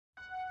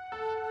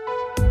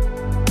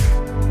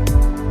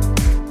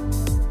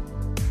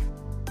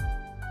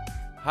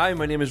Hi,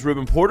 my name is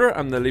Ruben Porter.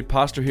 I'm the lead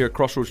pastor here at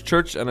Crossroads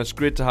Church, and it's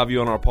great to have you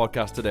on our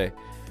podcast today.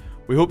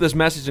 We hope this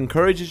message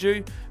encourages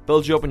you,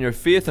 builds you up in your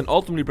faith, and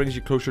ultimately brings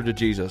you closer to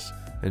Jesus.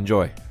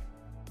 Enjoy.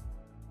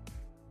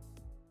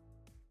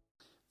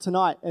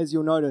 Tonight, as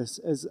you'll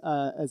notice, is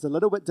a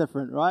little bit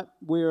different, right?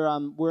 We're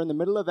in the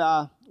middle of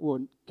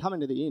coming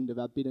to the end of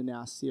our Better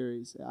Now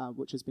series,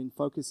 which has been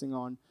focusing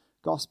on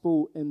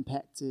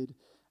gospel-impacted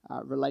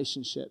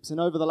relationships. And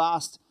over the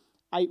last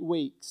 8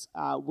 weeks,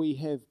 we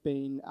have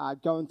been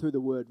going through the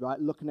Word, right?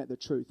 Looking at the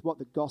truth, what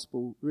the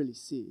gospel really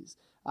says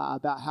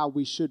about how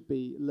we should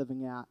be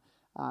living out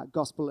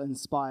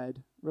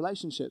gospel-inspired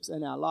relationships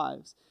in our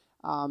lives.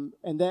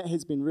 And that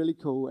has been really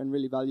cool and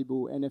really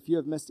valuable. And if you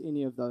have missed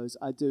any of those,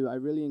 I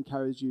really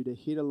encourage you to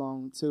head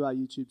along to our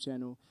YouTube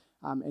channel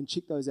and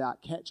check those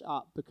out, catch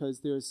up,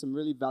 because there is some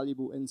really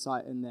valuable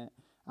insight in that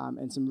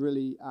and some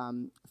really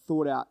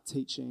thought out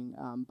teaching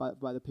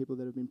by the people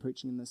that have been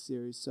preaching in this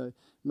series. So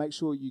make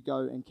sure you go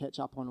and catch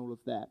up on all of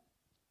that.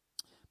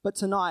 But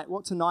tonight,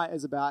 what tonight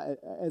is about,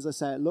 as I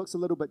say, it looks a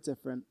little bit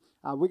different.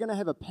 We're going to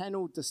have a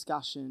panel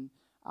discussion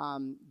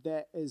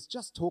that is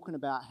just talking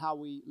about how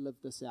we live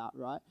this out,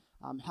 right?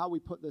 How we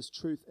put this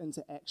truth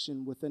into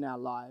action within our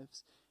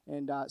lives.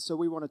 And so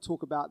we want to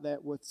talk about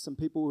that with some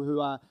people who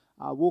are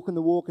walking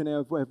the walk and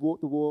have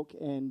walked the walk,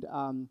 and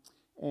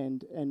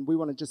we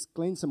want to just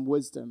glean some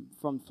wisdom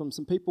from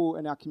some people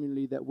in our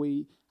community that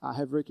we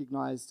have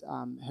recognized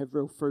have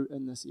real fruit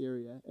in this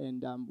area.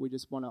 And we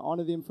just want to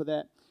honor them for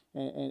that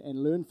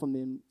and learn from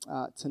them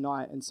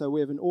tonight. And so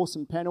we have an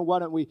awesome panel. Why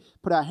don't we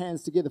put our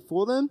hands together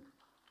for them?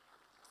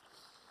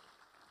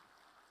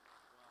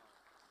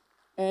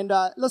 And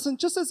listen,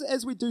 just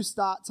as we do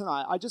start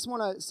tonight, I just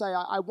want to say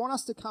I want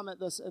us to come at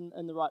this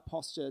in the right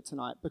posture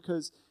tonight,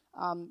 because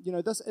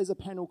this is a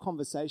panel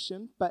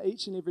conversation, but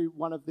each and every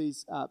one of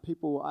these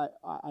people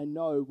I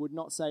know would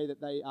not say that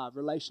they are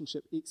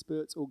relationship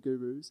experts or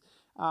gurus,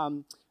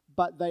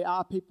 but they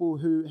are people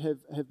who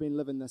have been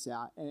living this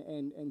out,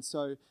 and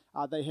so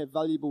they have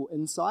valuable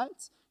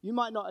insights. You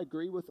might not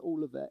agree with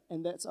all of it,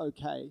 and that's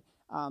okay.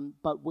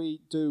 But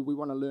we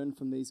want to learn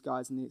from these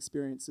guys and the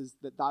experiences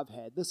that they've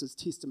had. This is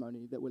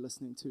testimony that we're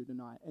listening to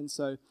tonight. And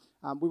so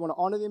we want to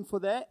honor them for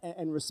that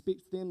and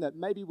respect them, that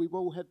maybe we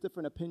will have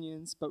different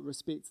opinions, but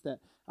respect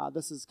that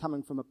this is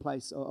coming from a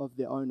place of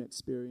their own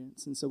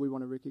experience. And so we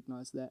want to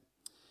recognize that.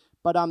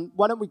 But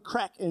why don't we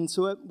crack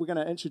into it? We're going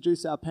to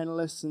introduce our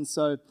panelists. And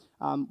so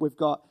we've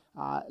got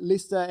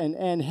Lester and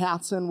Ann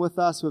Houghton with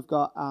us. We've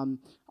got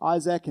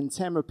Isaac and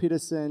Tamara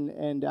Pedersen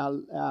and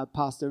our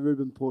pastor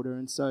Ruben Porter.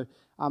 And so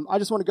I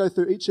just want to go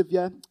through each of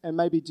you, and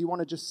maybe do you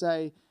want to just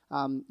say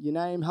your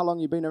name, how long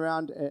you've been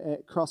around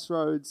at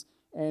Crossroads,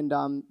 and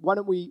why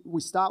don't we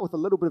start with a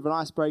little bit of an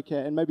icebreaker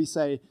and maybe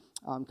say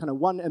kind of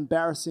one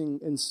embarrassing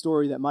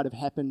story that might have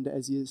happened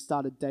as you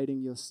started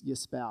dating your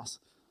spouse.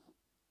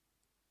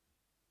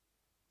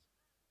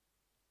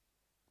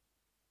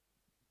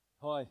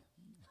 Hi.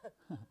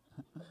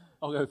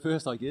 I'll go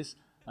first, I guess.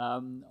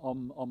 I'm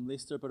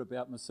Lester, a bit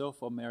about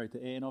myself. I'm married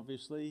to Anne,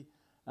 obviously.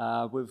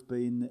 We've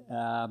been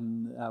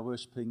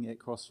worshipping at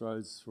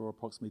Crossroads for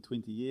approximately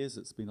 20 years.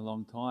 It's been a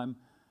long time.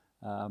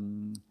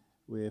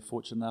 We're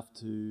fortunate enough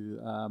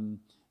to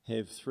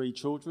have 3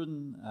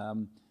 children,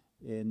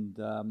 and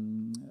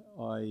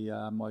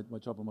my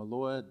job, I'm a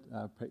lawyer,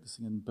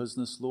 practicing in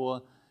business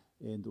law,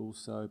 and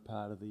also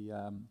part of the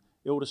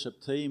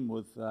eldership team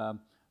with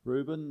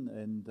Ruben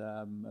and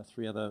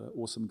 3 other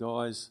awesome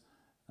guys.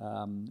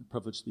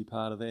 Privileged to be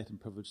part of that and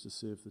privileged to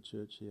serve the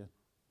church here.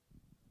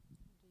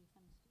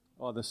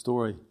 Oh, the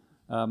story.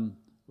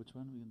 Which one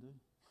are we going to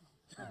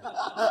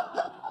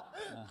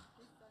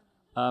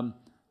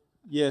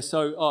do?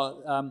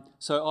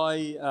 So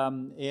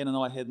Anne and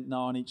I hadn't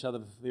known each other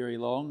for very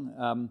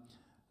long.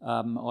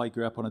 I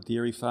grew up on a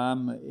dairy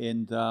farm,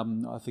 and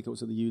I think it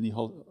was at the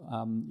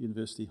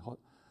university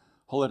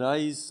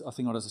holidays. I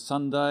think it was a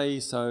Sunday,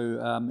 so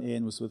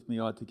Anne was with me.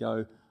 I had to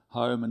go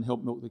home and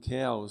help milk the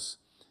cows.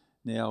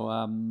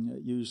 Now,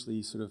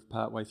 usually sort of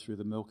partway through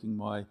the milking,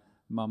 my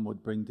mum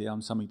would bring down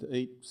something to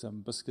eat,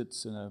 some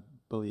biscuits and a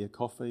billy of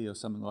coffee or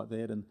something like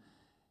that. And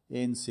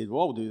Anne said,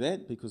 well, I'll do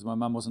that, because my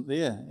mum wasn't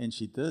there, and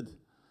she did.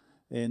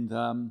 And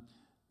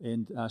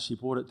she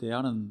brought it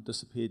down and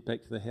disappeared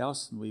back to the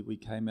house, and we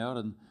came out,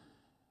 and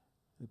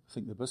I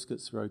think the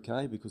biscuits were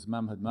okay because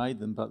mum had made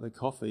them, but the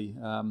coffee,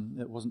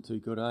 it wasn't too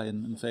good, eh?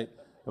 And in fact,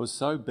 it was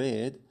so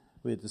bad,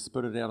 we had to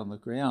spit it out on the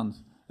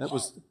ground. That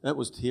was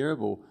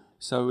terrible.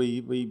 So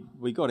we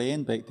got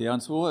Anne back down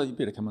and said, well, you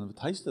better come and have a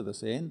taste of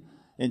this, Anne.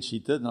 And she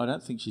did, and I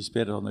don't think she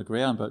spat it on the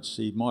ground, but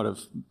she might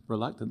have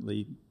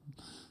reluctantly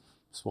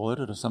swallowed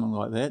it or something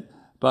like that.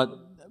 But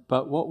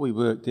what we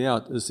worked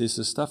out is there's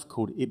this stuff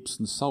called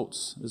Epsom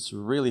salts. It's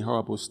really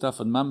horrible stuff,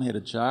 and Mum had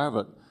a jar of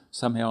it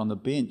somehow on the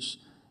bench,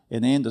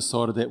 and Anne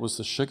decided that was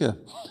the sugar.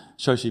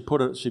 So she put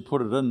it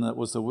in, and it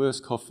was the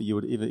worst coffee you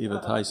would ever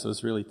taste. It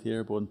was really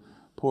terrible, and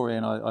poor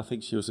Anne, I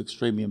think she was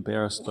extremely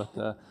embarrassed,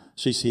 but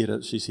she's here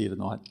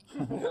tonight.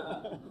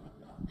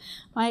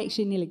 I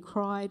actually nearly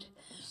cried.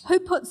 Who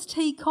puts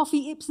tea,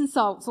 coffee, Epsom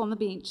salts on the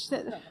bench?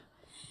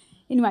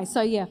 Anyway,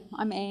 so yeah,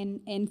 I'm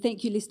Anne, and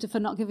thank you, Lester, for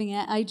not giving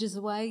our ages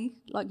away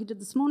like you did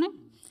this morning.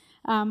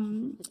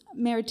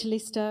 Married to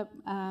Lester,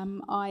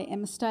 I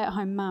am a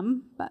stay-at-home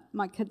mum, but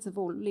my kids have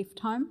all left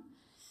home,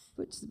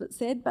 which is a bit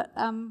sad, but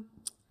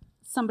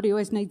somebody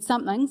always needs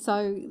something,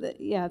 so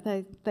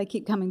they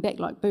keep coming back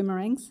like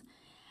boomerangs.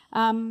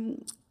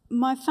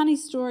 My funny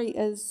story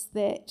is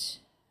that,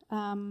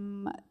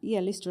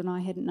 Lester and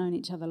I hadn't known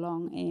each other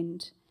long,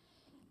 and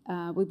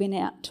we went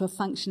out to a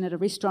function at a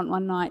restaurant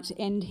one night,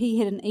 and he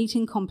had an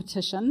eating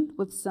competition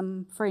with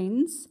some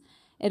friends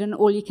at an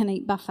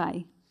all-you-can-eat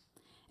buffet.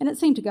 And it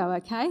seemed to go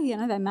okay.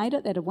 They made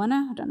it. They had a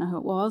winner. I don't know who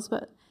it was,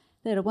 but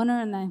they had a winner,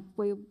 and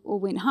we all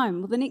went home.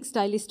 Well, the next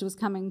day, Lester was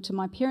coming to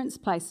my parents'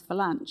 place for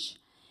lunch,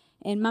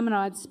 and Mum and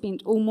I had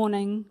spent all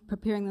morning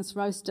preparing this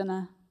roast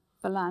dinner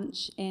for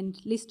lunch, and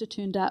Lester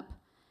turned up,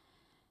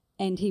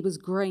 and he was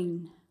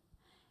green.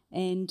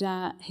 And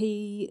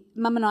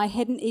Mum and I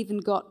hadn't even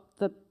got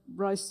the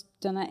roast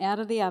dinner out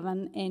of the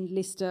oven, and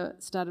Lester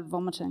started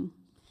vomiting.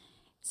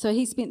 So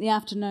he spent the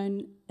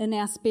afternoon in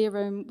our spare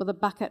room with a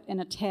bucket and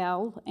a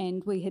towel,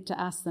 and we had to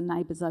ask the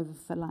neighbours over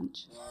for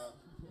lunch.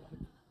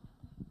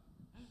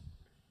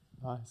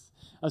 Nice.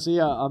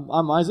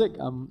 I'm Isaac.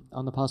 I'm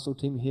on the pastoral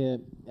team here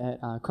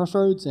at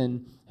Crossroads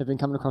and have been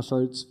coming to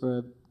Crossroads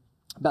for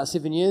about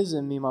 7 years,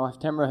 and me and my wife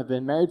Tamara have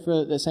been married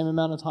for the same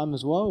amount of time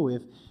as well. We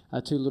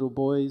have 2 little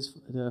boys,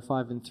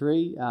 5 and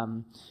 3,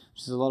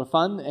 which is a lot of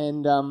fun.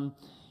 And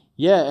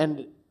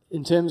and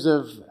in terms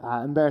of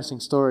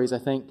embarrassing stories, I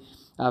think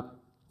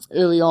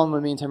early on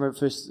when me and Tamara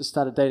first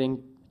started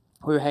dating,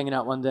 we were hanging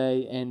out one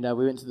day and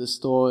we went to the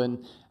store,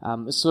 and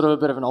it's sort of a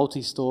bit of an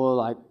alty store,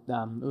 like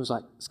it was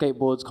like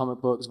skateboards,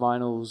 comic books,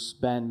 vinyls,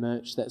 band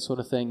merch, that sort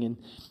of thing. And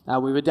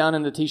we were down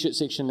in the t-shirt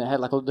section that had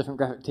like all the different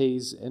graphic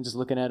tees and just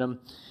looking at them.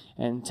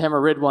 And Tamara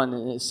read one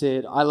and it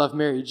said, "I love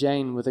Mary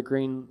Jane," with a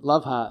green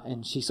love heart.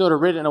 And she sort of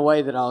read it in a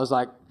way that I was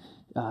like,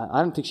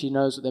 I don't think she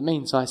knows what that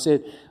means. So I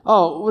said,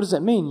 "Oh, what does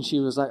that mean?" She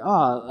was like,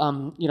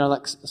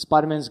 like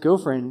Spider-Man's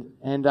girlfriend.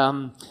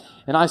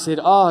 And I said,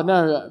 "Oh,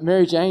 no,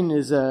 Mary Jane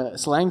is a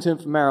slang term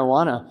for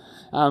marijuana."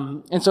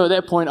 And so at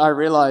that point, I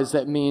realized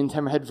that me and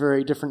Tamara had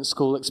very different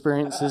school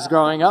experiences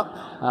growing up.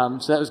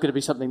 So that was going to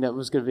be something that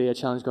was going to be a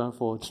challenge going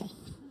forward.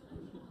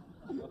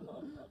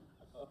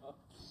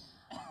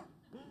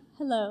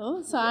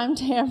 Hello, so I'm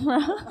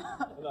Tamara.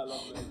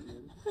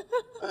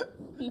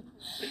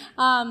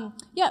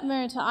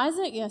 Married to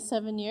Isaac,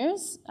 7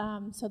 years.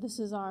 So this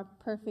is our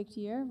perfect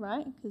year,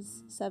 right?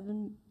 Because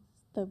 7,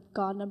 the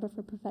God number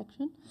for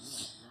perfection.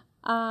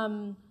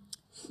 And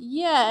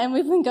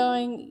we've been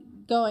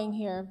going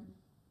here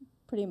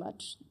pretty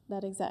much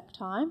that exact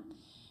time.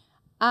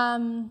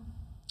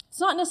 It's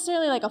not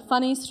necessarily like a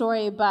funny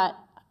story, but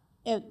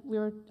we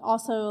were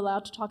also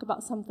allowed to talk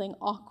about something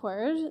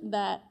awkward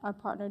that our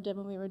partner did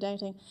when we were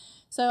dating.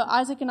 So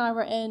Isaac and I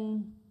were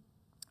in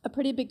a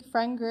pretty big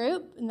friend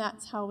group, and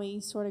that's how we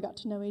sort of got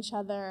to know each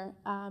other.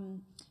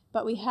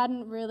 But we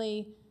hadn't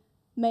really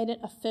made it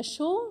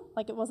official,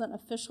 like it wasn't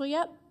official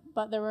yet,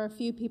 but there were a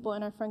few people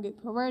in our friend group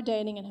who were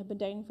dating and had been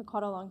dating for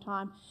quite a long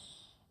time.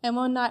 And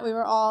one night we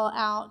were all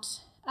out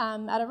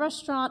at a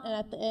restaurant, and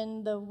at the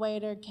end the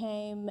waiter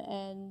came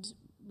and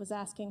was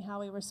asking how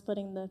we were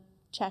splitting the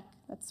check.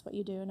 That's what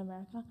you do in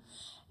America.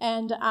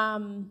 And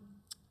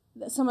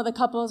some of the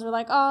couples were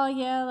like, "Oh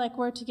yeah, like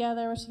we're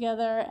together.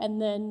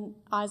 And then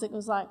Isaac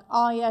was like,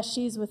 "Oh yeah,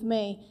 she's with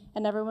me."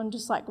 And everyone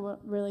just like went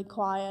really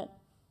quiet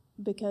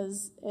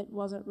because it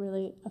wasn't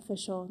really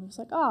official. And it was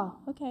like, "Oh,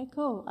 okay,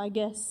 cool. I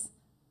guess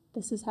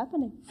this is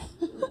happening."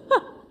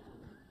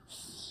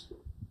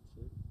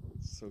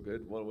 So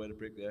good. What a way to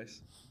break the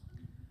ice.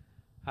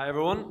 Hi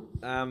everyone.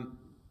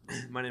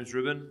 My name's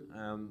Ruben.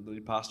 I'm the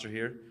lead pastor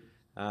here,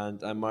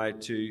 and I'm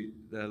married to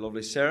the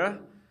lovely Sarah.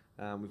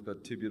 We've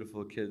got 2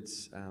 beautiful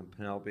kids,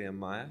 Penelope and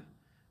Maya,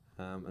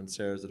 and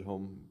Sarah's at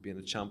home being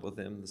a champ with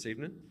them this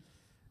evening.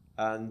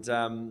 And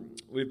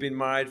we've been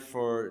married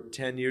for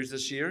 10 years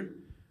this year,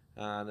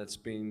 and it's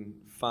been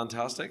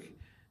fantastic.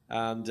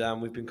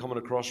 And we've been coming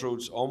to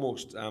Crossroads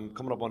almost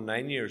coming up on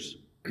 9 years.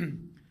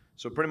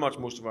 So pretty much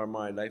most of our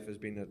married life has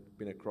been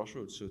at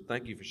Crossroads. So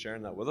thank you for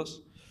sharing that with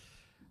us.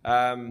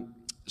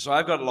 So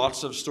I've got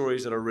lots of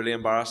stories that are really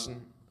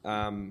embarrassing,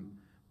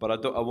 but I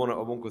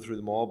won't go through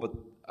them all. But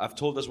I've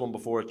told this one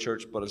before at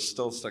church, but it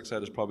still sticks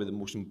out as probably the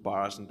most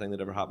embarrassing thing that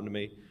ever happened to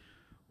me.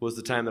 Was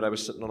the time that I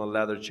was sitting on a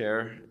leather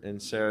chair in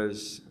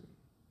Sarah's.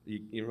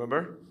 You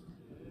remember?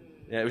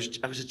 Yeah,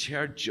 I was a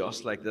chair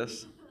just like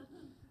this,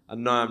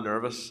 and now I'm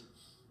nervous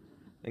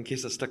in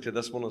case I stick to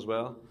this one as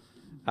well.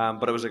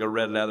 But it was like a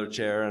red leather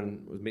chair,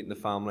 and I was meeting the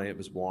family. It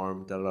was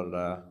warm.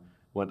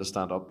 Went to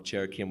stand up.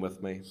 Chair came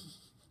with me.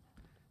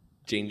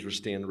 Jeans were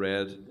stained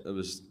red. It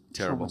was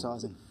terrible.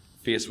 Traumatizing.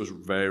 Face was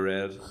very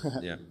red.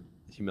 Yeah,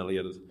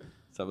 humiliated.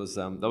 So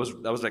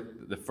that was like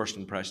the first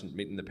impression,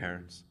 meeting the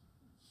parents.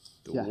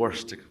 The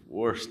worst.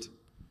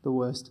 The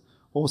worst.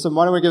 Awesome.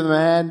 Why don't we give them a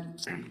hand?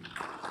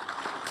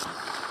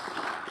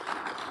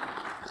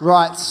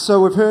 Right,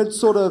 so we've heard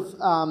sort of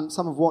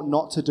some of what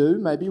not to do,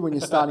 maybe, when you're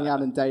starting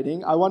out in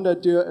dating. I wonder,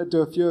 do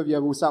a few of you,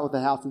 we'll start with the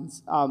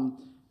Houghtons,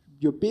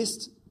 your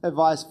best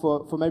advice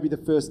for maybe the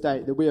first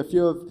date. There'll be a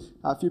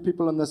few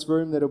people in this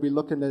room that'll be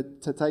looking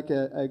to take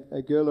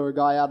a girl or a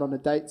guy out on a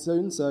date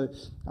soon, so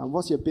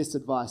what's your best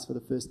advice for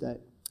the first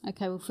date?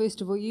 Okay, well, first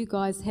of all, you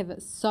guys have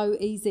it so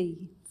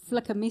easy.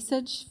 Flick a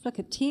message, flick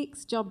a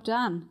text, job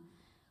done.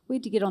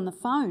 Where'd you get on the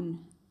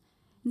phone?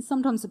 And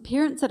sometimes the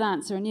parents would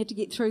answer and you had to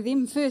get through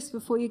them first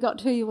before you got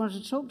to who you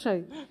wanted to talk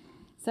to.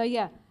 So,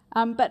 yeah.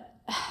 But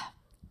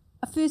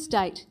a first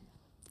date,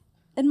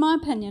 in my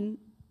opinion,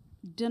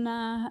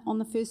 dinner on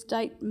the first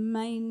date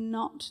may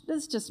not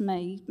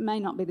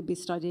be the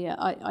best idea.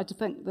 I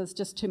think there's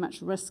just too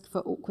much risk for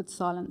awkward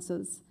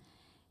silences.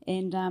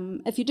 And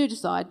if you do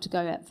decide to go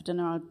out for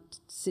dinner, I'd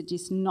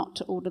suggest not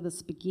to order the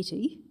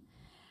spaghetti.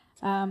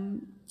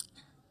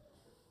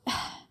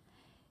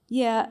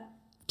 Yeah,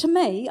 to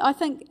me, I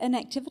think an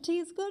activity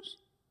is good.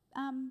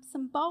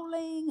 Some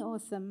bowling or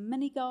some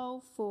mini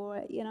golf,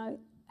 or,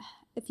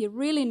 if you're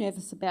really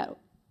nervous about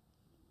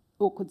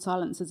awkward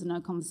silences and no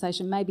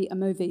conversation, maybe a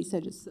movie, so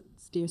just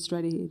stare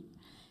straight ahead.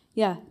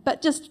 Yeah,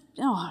 but just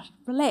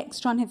relax,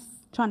 try and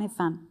have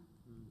fun.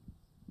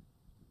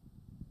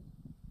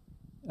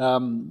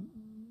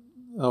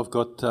 I've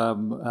got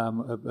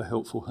a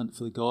helpful hint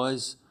for the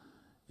guys,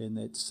 and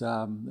that's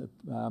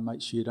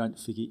make sure you don't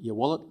forget your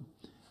wallet,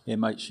 and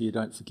make sure you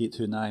don't forget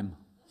her name.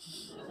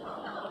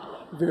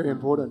 Very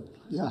important,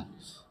 yeah.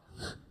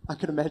 I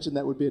could imagine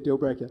that would be a deal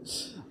breaker.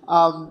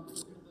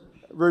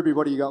 Ruby,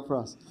 what do you got for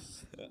us?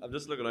 I'm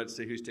just looking out to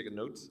see who's taking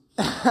notes.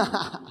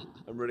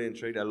 I'm really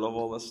intrigued. I love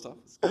all this stuff.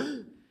 It's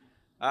good.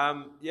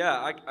 I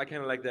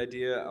kind of like the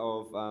idea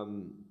of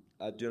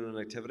doing an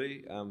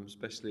activity,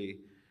 especially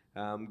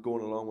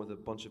going along with a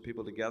bunch of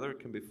people together. It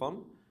can be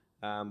fun.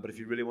 But if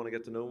you really want to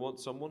get to know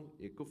someone,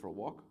 you go for a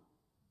walk.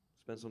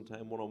 Spend some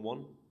time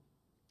one-on-one.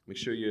 Make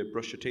sure you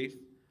brush your teeth,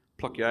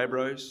 pluck your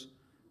eyebrows,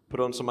 put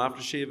on some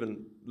aftershave,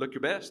 and look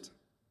your best.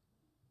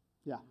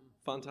 Yeah.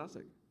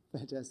 Fantastic.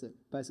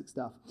 Basic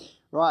stuff.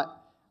 Right.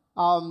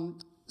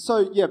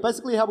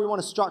 Basically how we want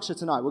to structure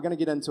tonight. We're going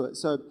to get into it.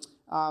 So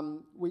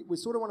we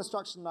sort of want to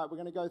structure tonight. We're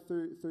going to go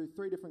through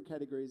three different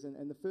categories,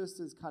 and the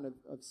first is kind of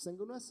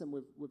singleness, and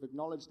we've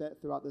acknowledged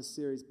that throughout this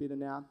series better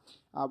now.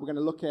 We're going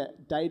to look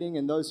at dating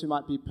and those who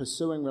might be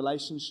pursuing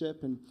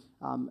relationship and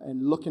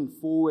looking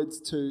forwards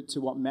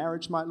to what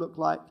marriage might look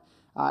like.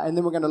 And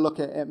then we're going to look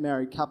at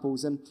married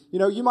couples. And,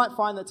 you might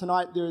find that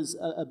tonight there's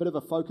a bit of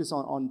a focus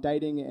on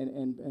dating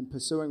and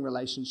pursuing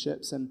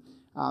relationships. And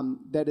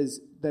that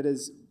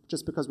is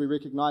just because we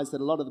recognize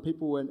that a lot of the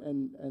people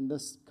in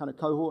this kind of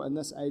cohort, in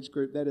this age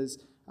group, that is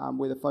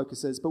where the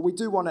focus is. But we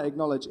do want to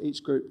acknowledge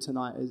each group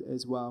tonight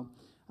as well.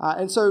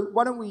 And so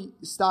why don't we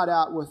start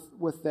out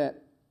with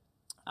that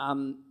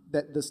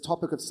this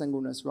topic of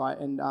singleness, right?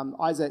 And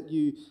Isaac,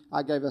 you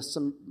gave us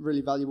some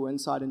really valuable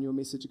insight in your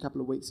message a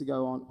couple of weeks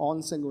ago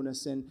on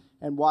singleness and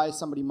why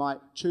somebody might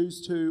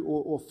choose to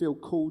or feel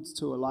called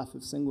to a life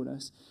of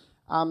singleness.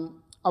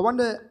 I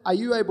wonder, are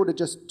you able to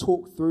just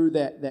talk through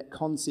that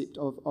concept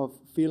of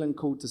feeling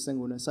called to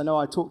singleness? I know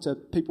I talked to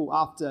people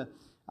after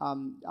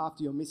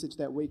your message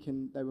that week,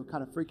 and they were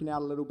kind of freaking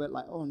out a little bit,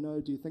 like, oh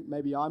no, do you think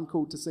maybe I'm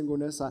called to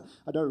singleness?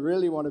 I don't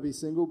really want to be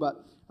single,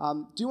 but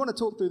do you want to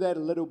talk through that a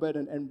little bit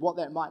and what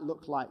that might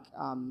look like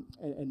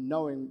and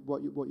knowing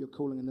what your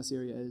calling in this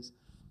area is?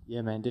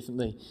 Yeah, man,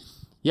 definitely.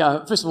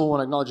 Yeah, first of all, I want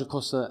to acknowledge, of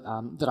course,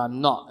 that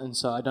I'm not, and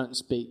so I don't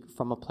speak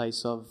from a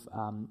place of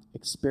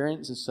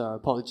experience, and so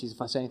apologies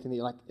if I say anything that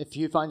you're like, if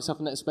you find yourself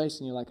in that space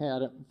and you're like, hey, I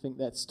don't think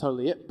that's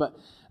totally it, but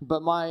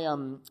my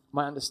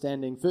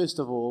understanding, first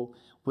of all,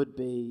 would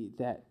be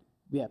that,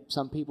 yeah,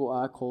 some people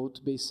are called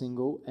to be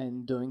single,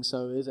 and doing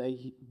so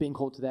being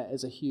called to that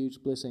is a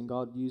huge blessing.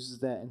 God uses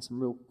that in some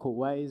real cool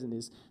ways, and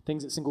there's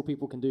things that single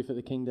people can do for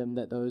the kingdom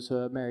that those who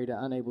are married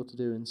are unable to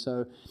do, and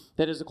so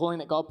that is a calling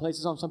that God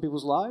places on some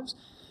people's lives.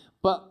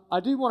 But I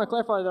do want to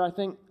clarify that I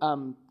think,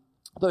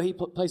 though he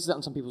places that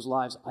in some people's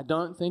lives, I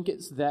don't think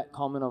it's that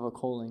common of a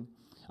calling.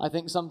 I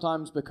think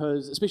sometimes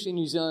because, especially in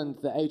New Zealand,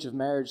 the age of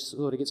marriage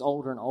sort of gets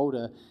older and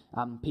older.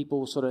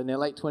 People sort of in their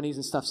late 20s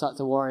and stuff start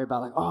to worry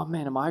about, like, oh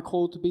man, am I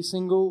called to be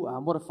single?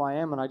 What if I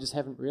am and I just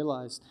haven't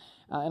realized?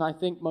 And I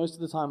think most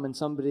of the time when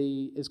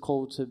somebody is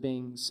called to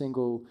being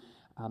single,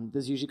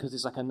 there's usually because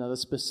there's like another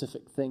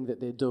specific thing that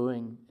they're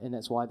doing, and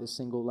that's why they're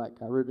single. Like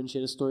Ruben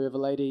shared a story of a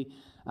lady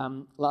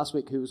last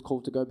week who was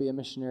called to go be a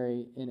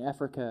missionary in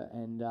Africa,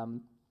 and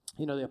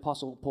the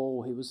Apostle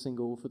Paul, he was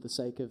single for the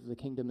sake of the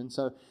kingdom, and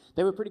so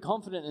they were pretty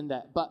confident in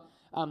that. But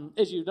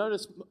as you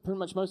notice, pretty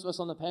much most of us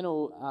on the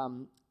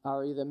panel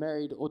are either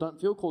married or don't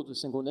feel called to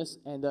singleness.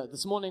 And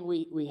this morning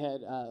we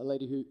had a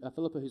lady,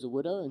 Philippa, who's a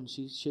widow, and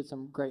she shared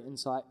some great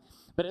insight.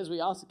 But as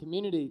we asked the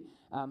community,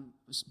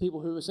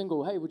 people who were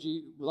single, hey, would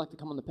you like to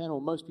come on the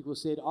panel? Most people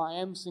said, I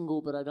am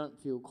single, but I don't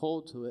feel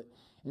called to it.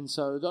 And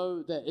so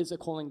though there is a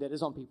calling that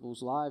is on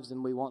people's lives,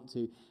 and we want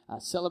to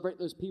celebrate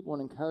those people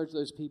and encourage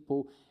those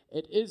people,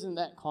 it isn't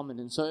that common.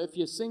 And so if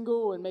you're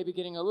single and maybe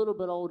getting a little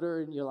bit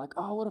older and you're like,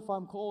 oh, what if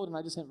I'm called and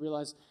I just haven't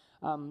realized,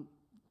 don't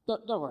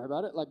worry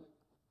about it. Like,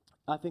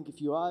 I think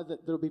if you are,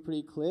 that'll be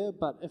pretty clear.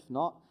 But if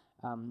not,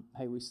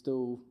 hey, we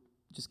still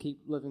just keep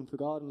living for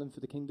God and live for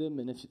the kingdom.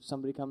 And if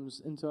somebody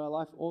comes into our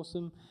life,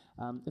 awesome.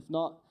 If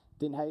not,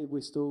 then hey,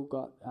 we still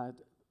got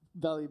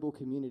valuable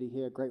community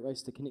here, great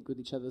ways to connect with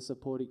each other,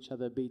 support each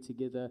other, be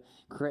together,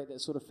 create that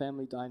sort of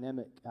family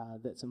dynamic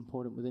that's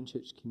important within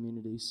church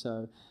community.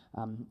 So,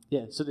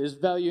 so there's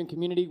value in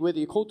community, whether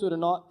you're called to it or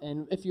not.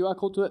 And if you are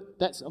called to it,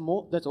 that's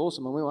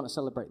awesome, and we want to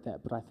celebrate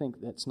that. But I think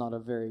that's not a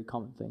very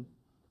common thing.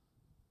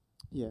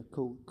 Yeah,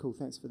 cool.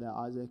 Thanks for that,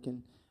 Isaac.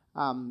 And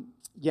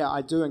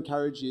I do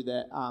encourage you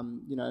that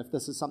if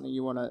this is something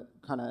you want to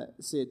kind of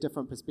see a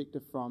different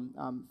perspective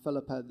from,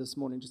 Philippa this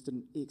morning just did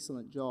an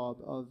excellent job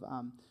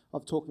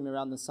of talking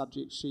around the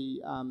subject.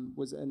 She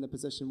was in the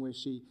position where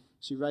she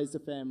raised a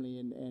family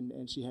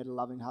and she had a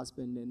loving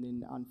husband, and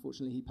then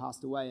unfortunately he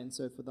passed away. And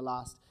so for the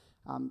last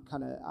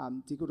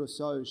decade or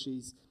so,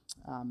 she's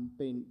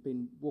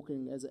been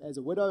walking as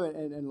a widow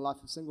in a life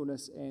of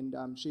singleness, and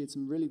she had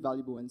some really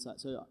valuable insight.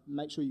 So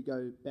make sure you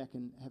go back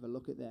and have a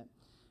look at that.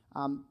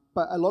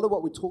 But a lot of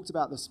what we talked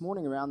about this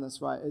morning around this,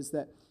 right, is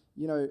that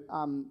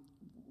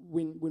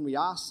when we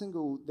are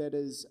single, that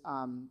is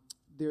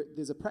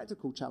there's a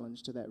practical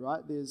challenge to that,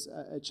 right? There's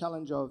a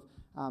challenge of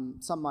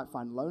some might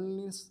find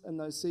loneliness in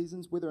those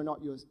seasons, whether or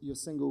not you're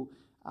single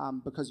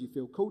because you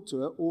feel called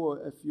to it,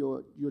 or if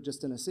you're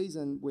just in a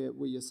season where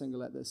you're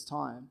single at this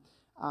time.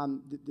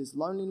 There's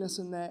loneliness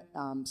in that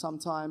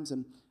sometimes,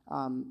 and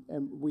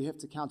we have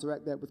to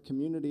counteract that with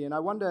community. And I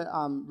wonder,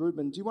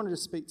 Ruben, do you want to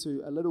just speak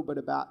to a little bit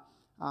about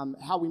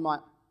how we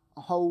might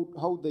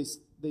hold these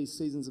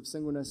seasons of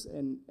singleness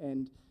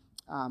and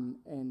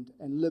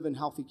live in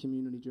healthy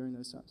community during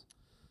those times?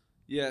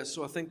 Yeah,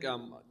 so I think,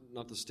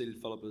 not to steal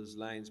Philippa's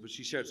lines, but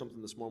she shared something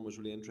this morning was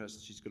really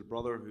interesting. She's got a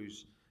brother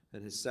who's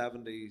in his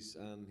 70s,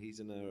 and he's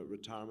in a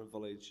retirement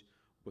village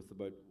with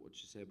about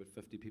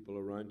 50 people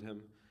around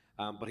him.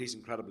 But he's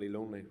incredibly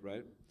lonely,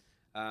 right?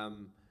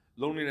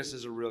 Loneliness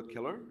is a real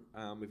killer.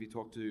 If you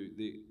talk to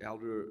the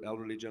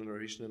elderly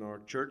generation in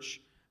our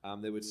church,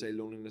 they would say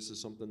loneliness is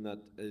something that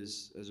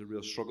is a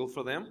real struggle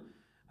for them.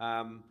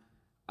 And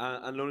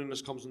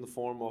loneliness comes in the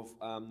form of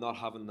not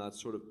having that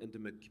sort of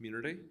intimate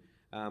community.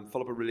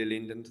 Philippa really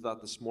leaned into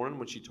that this morning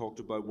when she talked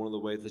about one of the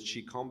ways that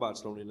she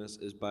combats loneliness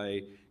is by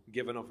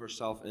giving of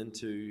herself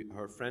into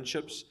her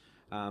friendships,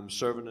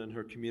 serving in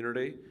her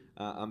community,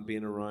 and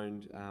being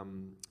around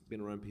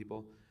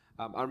people.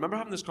 I remember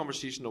having this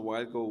conversation a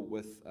while ago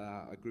with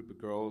a group of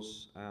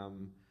girls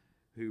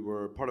who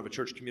were part of a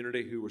church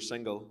community who were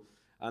single,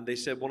 and they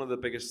said one of the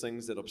biggest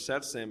things that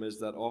upsets them is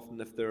that often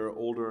if they're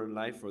older in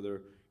life, or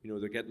they're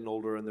getting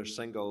older and they're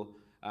single,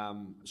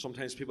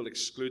 sometimes people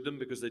exclude them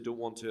because they don't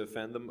want to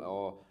offend them,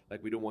 or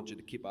like, we don't want you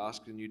to keep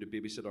asking you to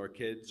babysit our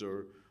kids,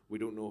 or we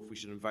don't know if we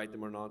should invite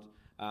them or not.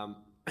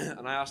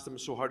 And I asked them,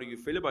 so how do you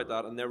feel about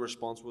that? And their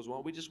response was,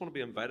 well, we just want to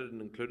be invited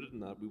and included in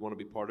that. We want to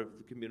be part of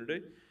the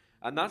community.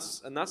 And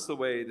that's the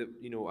way that,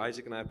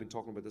 Isaac and I have been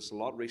talking about this a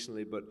lot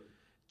recently, but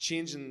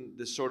changing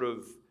the sort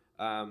of,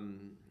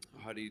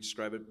 how do you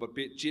describe it? But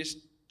just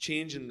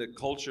changing the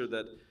culture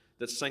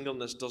that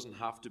singleness doesn't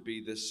have to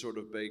be this sort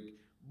of big,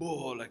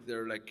 like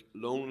they're like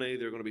lonely,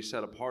 they're going to be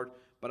set apart.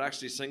 But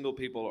actually single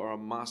people are a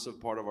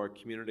massive part of our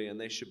community, and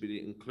they should be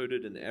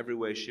included in every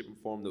way, shape and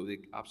form that they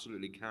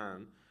absolutely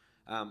can.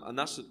 And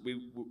that's what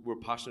we're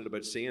passionate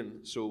about seeing.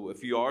 So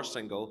if you are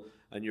single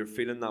and you're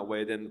feeling that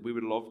way, then we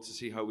would love to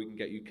see how we can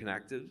get you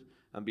connected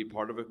and be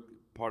part of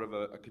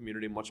a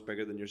community much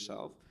bigger than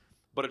yourself.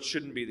 But it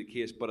shouldn't be the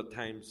case, but at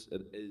times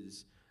it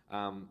is.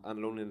 And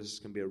loneliness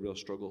can be a real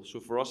struggle. So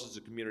for us as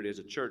a community, as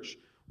a church,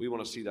 we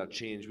want to see that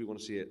change. We want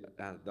to see it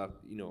that,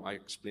 I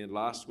explained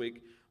last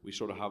week, we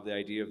sort of have the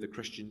idea of the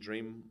Christian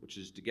dream, which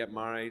is to get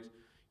married,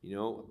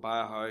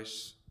 buy a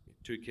house,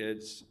 2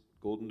 kids,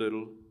 golden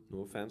doodle.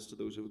 No offense to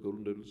those who have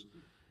golden doodles.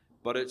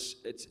 But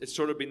it's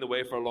sort of been the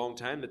way for a long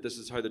time that this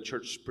is how the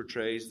church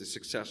portrays the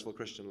successful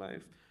Christian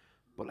life.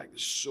 But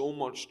there's so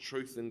much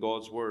truth in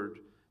God's word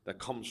that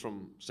comes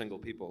from single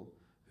people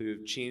who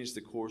have changed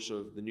the course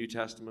of the New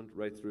Testament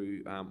right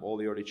through all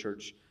the early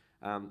church.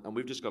 And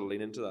we've just got to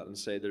lean into that and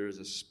say there is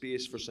a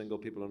space for single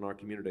people in our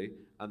community,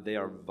 and they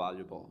are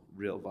valuable,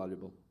 real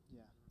valuable.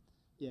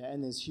 Yeah,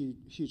 and there's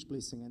huge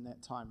blessing in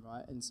that time,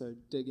 right? And so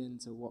dig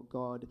into what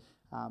God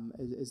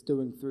is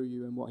doing through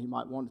you and what He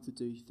might want to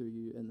do through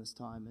you in this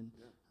time.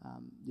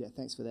 And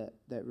thanks for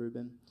that,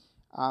 Ruben.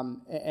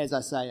 As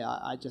I say,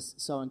 I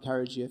just so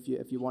encourage you,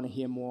 if you want to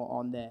hear more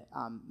on that,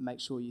 make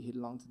sure you head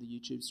along to the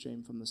YouTube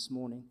stream from this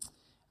morning.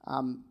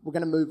 We're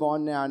going to move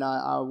on now, and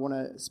I want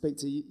to speak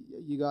to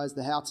you guys,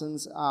 the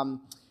Houghtons,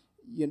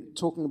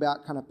 talking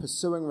about kind of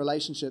pursuing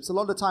relationships. A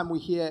lot of the time we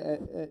hear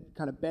it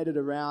kind of batted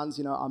around,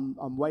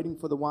 I'm waiting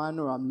for the one,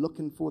 or I'm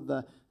looking for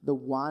the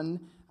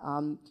one.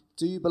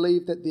 Do you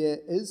believe that there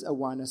is a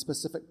one, a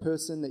specific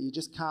person that you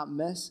just can't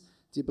miss?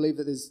 Do you believe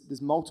that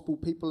there's multiple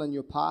people in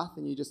your path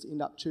and you just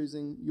end up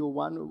choosing your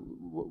one?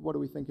 What do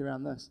we think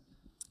around this?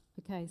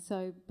 Okay,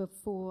 so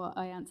before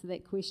I answer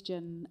that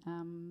question,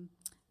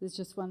 there's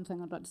just one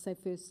thing I'd like to say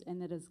first,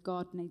 and that is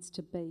God needs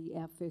to be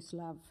our first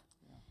love.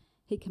 Yeah.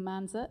 He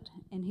commands it,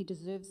 and He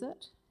deserves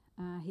it.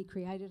 He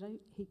created it.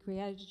 He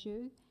created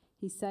you.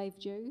 He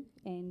saved you,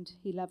 and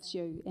He loves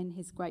you, and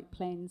has great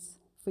plans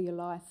for your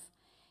life.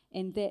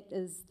 And that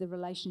is the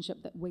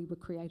relationship that we were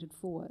created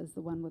for, is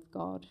the one with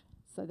God.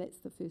 So that's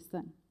the first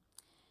thing.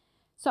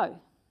 So,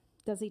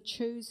 does He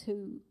choose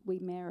who we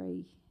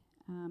marry?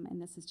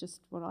 And this is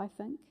just what I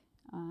think.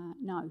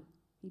 No,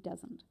 He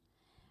doesn't.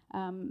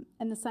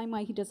 In the same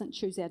way He doesn't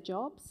choose our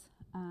jobs,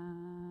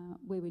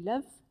 where we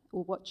live,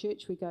 or what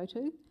church we go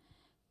to.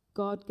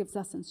 God gives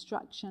us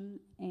instruction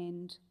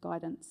and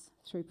guidance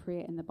through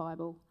prayer and the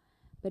Bible,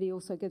 but He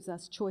also gives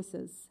us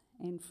choices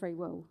and free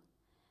will.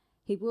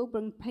 He will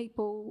bring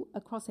people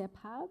across our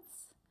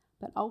paths,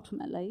 but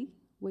ultimately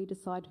we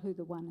decide who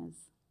the one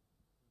is.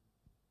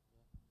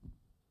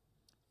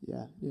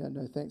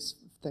 No,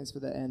 thanks for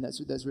that, Anne.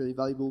 That's really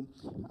valuable.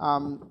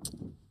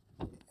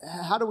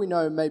 How do we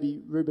know?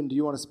 Maybe Ruben, do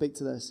you want to speak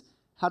to this?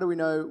 How do we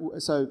know?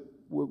 So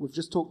we've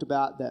just talked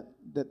about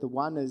that the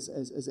one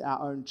is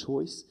our own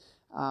choice,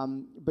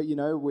 but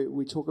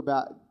we talk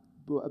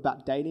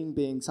about dating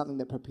being something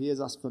that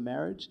prepares us for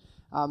marriage.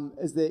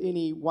 Is there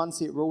any one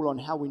set rule on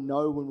how we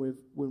know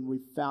when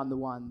we've found the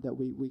one that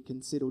we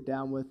can settle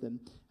down with and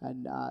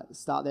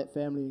start that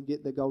family and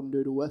get the golden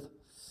doodle with?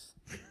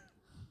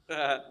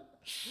 Yeah.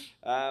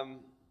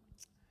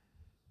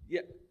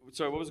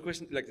 Sorry, what was the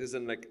question?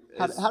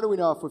 How do we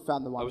know if we've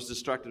found the one? I was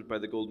distracted by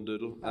the golden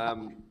doodle.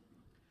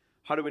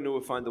 How do we know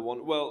we found the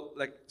one? Well,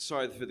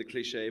 sorry for the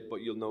cliche,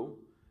 but you'll know.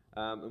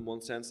 In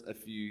one sense,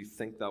 if you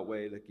think that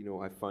way,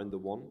 I found the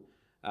one,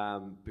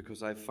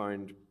 because I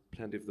found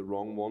plenty of the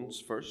wrong ones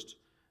first,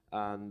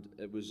 and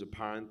it was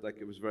apparent,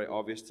 it was very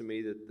obvious to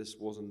me that this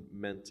wasn't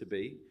meant to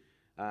be.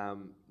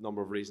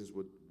 Number of reasons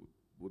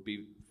would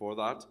be for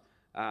that.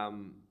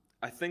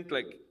 I think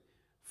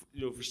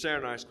for Sarah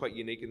and I, it's quite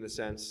unique in the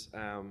sense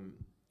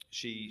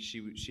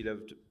she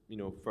lived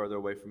further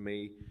away from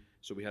me,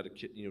 so we had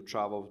to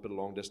travel a bit of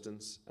long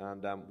distance,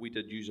 and we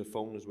did use a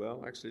phone as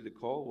well. Actually, the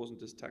call wasn't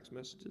just text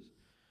messages,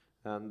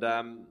 and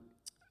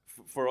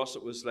for us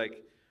it was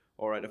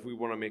all right, if we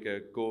want to make a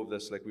go of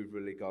this, we've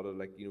really got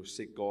to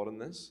seek God in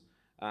this,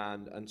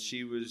 and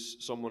she was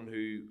someone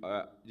who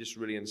just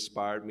really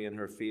inspired me in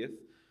her faith.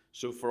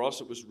 So for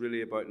us, it was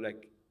really about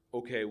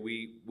okay,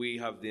 we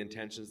have the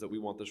intentions that we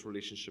want this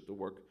relationship to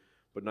work,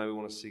 but now we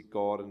want to seek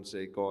God and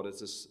say, God, is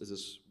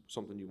this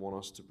something you want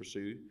us to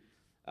pursue?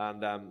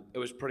 And it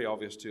was pretty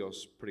obvious to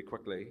us pretty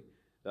quickly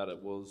that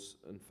it was,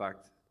 in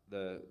fact,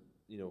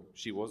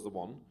 she was the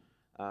one.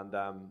 And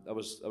it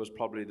was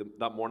probably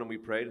that morning we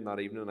prayed, and that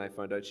evening I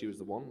found out she was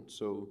the one.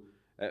 So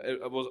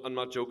I'm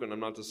not joking. I'm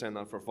not just saying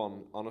that for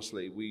fun.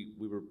 Honestly,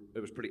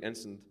 it was pretty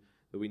instant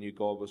that we knew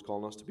God was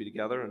calling us to be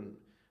together, and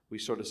we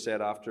sort of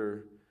said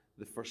after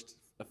the first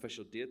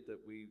official date that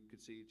we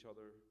could see each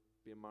other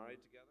being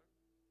married together.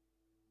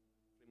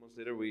 3 months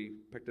later, we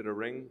picked out a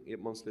ring.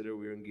 8 months later,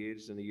 we were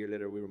engaged, and a year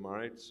later, we were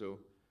married. So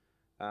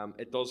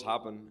it does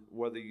happen,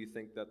 whether you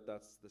think that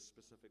that's the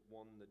specific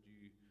one that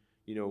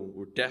you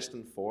were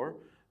destined for.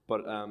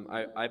 But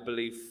I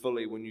believe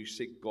fully when you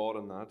seek God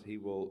in that, He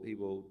will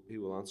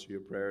answer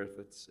your prayer if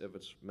it's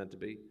meant to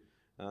be.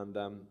 And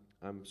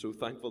I'm so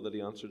thankful that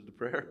He answered the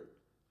prayer.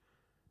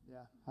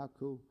 Yeah, how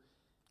cool.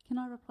 Can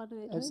I reply to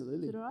that?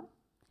 Absolutely. Is that all right?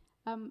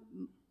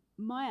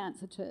 My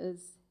answer to it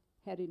is,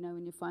 how do you know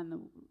when you found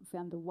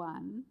the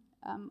one?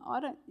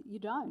 You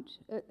don't.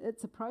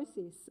 It's a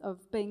process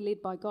of being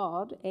led by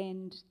God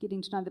and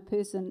getting to know the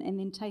person, and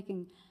then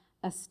taking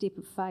a step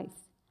of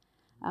faith.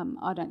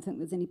 I don't think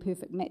there's any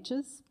perfect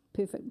matches,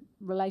 perfect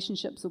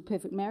relationships, or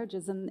perfect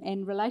marriages,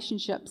 and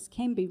relationships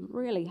can be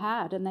really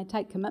hard, and they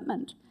take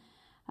commitment.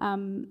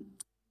 Hard,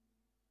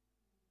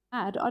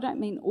 I don't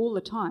mean all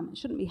the time. It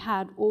shouldn't be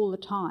hard all the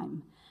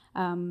time.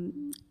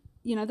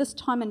 This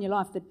time in your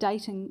life, the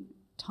dating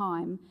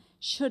time,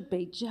 should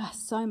be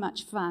just so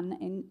much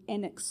fun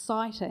and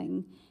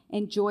exciting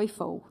and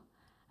joyful.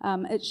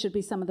 It should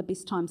be some of the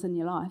best times in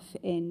your life.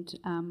 And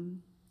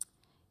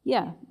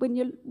when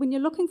you're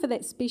looking for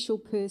that special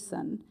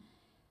person,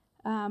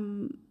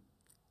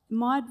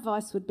 my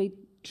advice would be,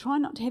 try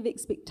not to have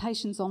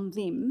expectations on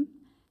them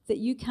that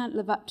you can't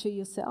live up to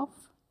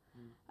yourself.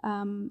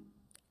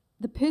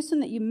 The person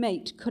that you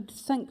meet could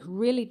think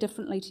really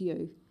differently to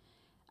you.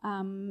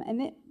 And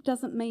that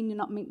doesn't mean you're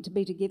not meant to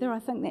be together. I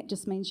think that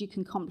just means you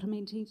can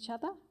complement each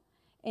other.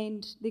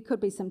 And there could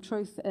be some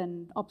truth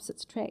in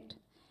opposites attract.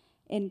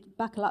 And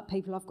buckle up,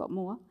 people, I've got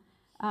more.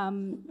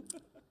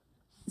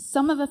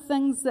 Some of the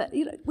things that,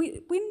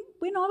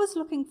 when I was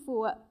looking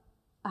for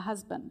a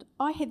husband,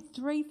 I had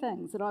 3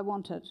 things that I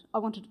wanted. I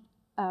wanted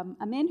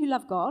a man who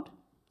loved God,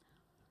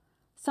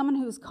 someone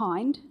who was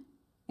kind,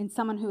 and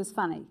someone who was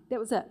funny. That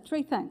was it.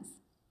 3 things.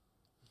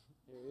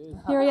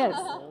 Here he is.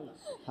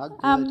 How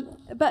good.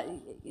 But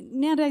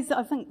nowadays,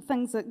 I think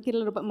things get a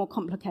little bit more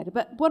complicated.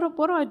 But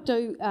what I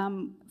do,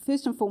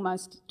 first and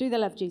foremost, do they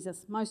love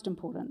Jesus? Most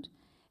important.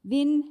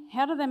 Then,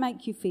 how do they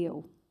make you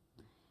feel?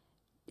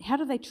 how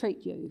do they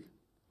treat you?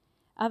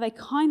 Are they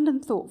kind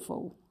and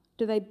thoughtful?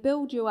 Do they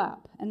build you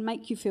up and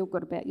make you feel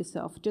good about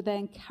yourself? Do they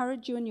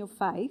encourage you in your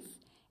faith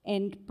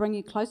and bring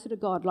you closer to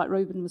God, like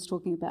Reuben was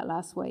talking about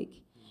last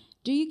week?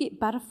 Do you get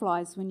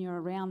butterflies when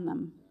you're around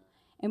them?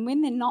 And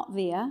when they're not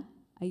there,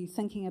 are you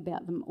thinking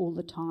about them all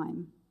the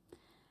time?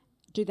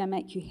 Do they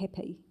make you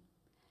happy?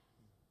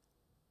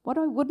 What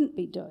I wouldn't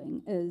be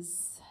doing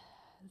is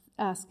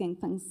asking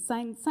things,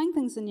 saying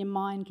things in your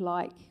mind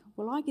like,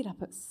 well, I get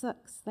up at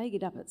 6, they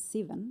get up at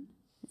 7.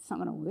 It's not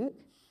going to work.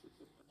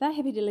 They're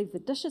happy to leave the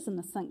dishes in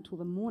the sink till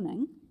the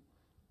morning.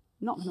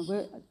 Not going to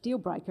work. A deal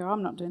breaker,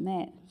 I'm not doing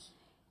that.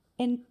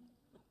 And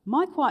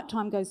my quiet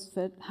time goes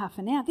for half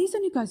an hour. Theirs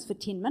only goes for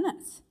 10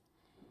 minutes.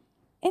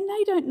 And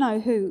they don't know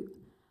who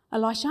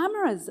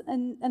Elishama is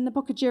in the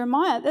book of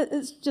Jeremiah.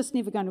 It's just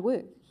never going to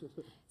work.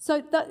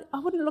 So I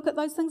wouldn't look at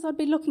those things. I'd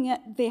be looking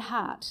at their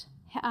heart.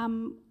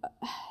 How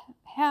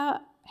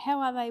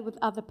are they with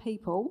other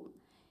people?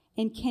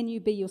 And can you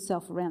be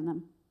yourself around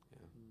them?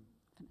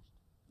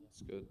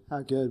 That's good.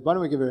 How good. Why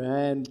don't we give her a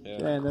hand?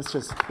 Yeah. And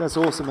that's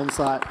awesome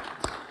insight.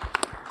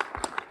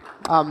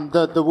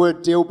 The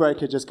word deal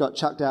breaker just got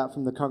chucked out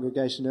from the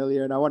congregation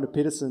earlier, and I wonder,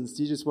 Petersons,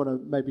 do you just want to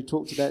maybe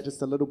talk to that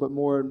just a little bit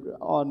more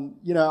on,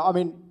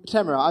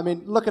 Tamara,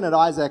 looking at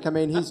Isaac,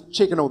 he's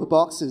checking all the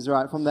boxes,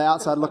 right, from the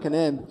outside looking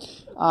in.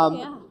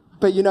 Yeah.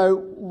 But,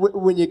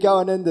 when you're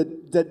going in the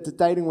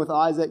dating with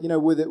Isaac,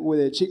 were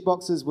there check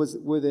boxes,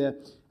 were there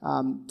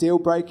deal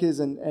breakers,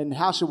 and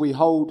how should we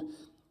hold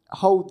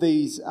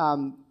these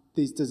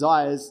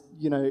desires,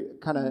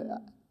 kind of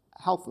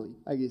healthily,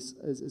 I guess,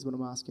 is what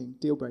I'm asking.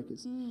 Deal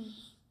breakers.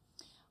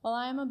 Well,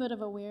 I am a bit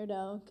of a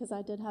weirdo because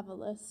I did have a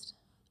list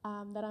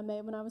that I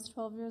made when I was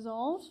 12 years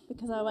old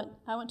because I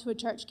went to a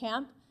church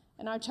camp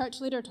and our church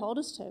leader told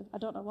us to. I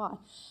don't know why.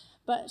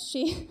 But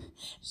she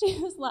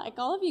was like,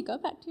 all of you go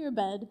back to your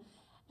bed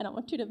and I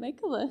want you to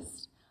make a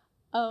list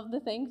of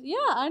the things.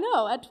 Yeah, I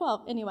know, at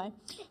 12. Anyway,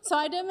 so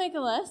I did make a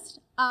list.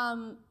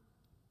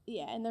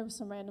 Yeah, and there was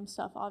some random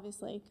stuff,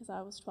 obviously, because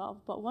I was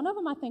 12. But one of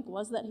them, I think,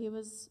 was that he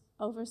was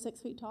over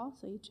 6 feet tall,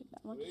 so you check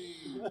that one.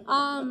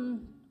 I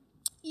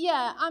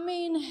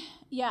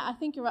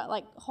think you're right,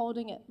 like,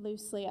 holding it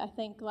loosely. I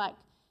think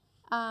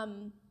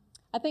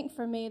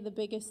for me, the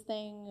biggest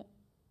thing,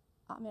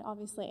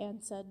 obviously,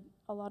 Anne said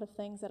a lot of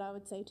things that I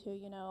would say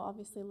too,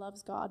 obviously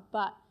loves God,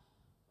 but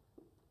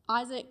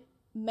Isaac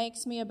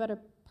makes me a better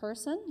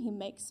person. He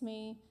makes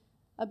me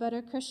a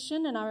better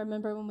Christian, and I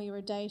remember when we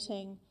were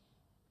dating,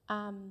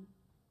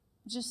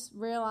 just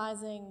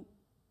realizing,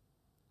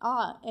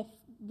 if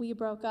we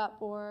broke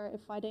up or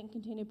if I didn't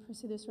continue to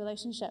pursue this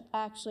relationship,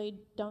 I actually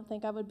don't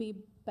think I would be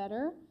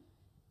better.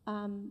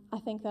 I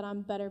think that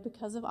I'm better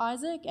because of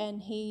Isaac,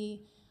 and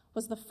he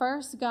was the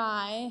first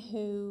guy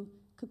who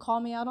could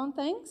call me out on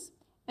things,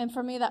 and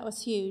for me that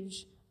was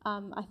huge.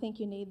 I think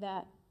you need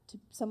that,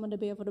 someone to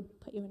be able to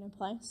put you in your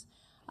place.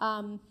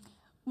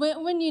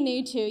 When you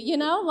need to,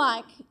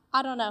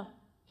 I don't know,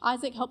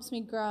 Isaac helps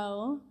me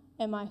grow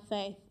in my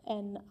faith,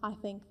 and I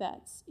think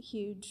that's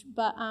huge.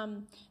 But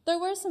there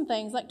were some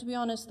things, to be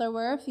honest, there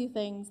were a few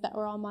things that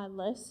were on my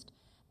list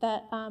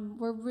that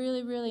were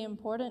really, really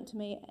important to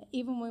me,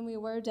 even when we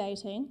were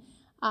dating.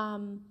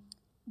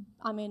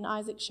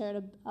 Isaac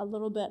shared a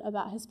little bit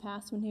about his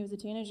past when he was a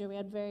teenager. We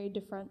had very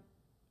different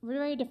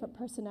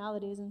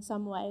personalities in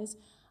some ways.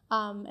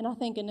 And I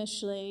think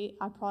initially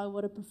I probably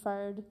would have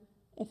preferred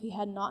if he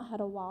had not had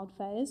a wild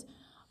phase.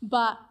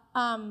 But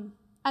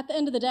at the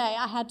end of the day,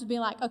 I had to be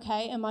like,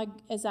 okay,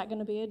 is that going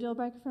to be a deal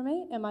breaker for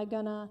me? Am I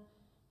going to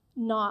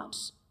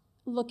not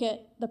look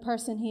at the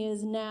person he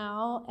is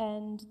now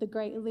and the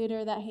great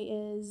leader that he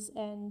is?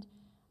 And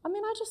I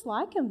just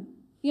like him.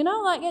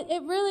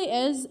 It really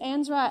is,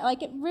 Anne's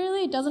right. It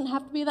really doesn't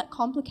have to be that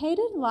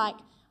complicated.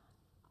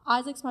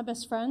 Isaac's my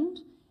best friend,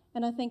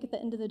 and I think at the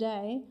end of the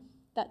day,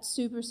 that's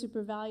super,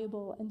 super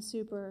valuable and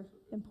super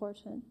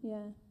important.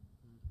 Yeah.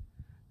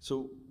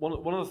 So one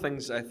of the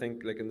things I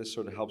think, and this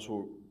sort of helps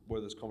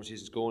where this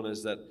conversation is going,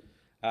 is that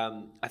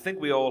I think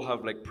we all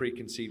have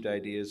preconceived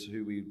ideas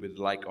who we would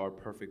like our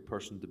perfect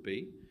person to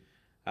be.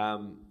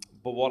 But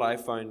what I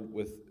found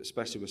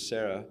especially with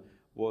Sarah,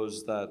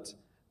 was that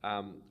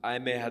I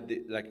may have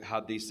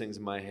had these things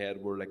in my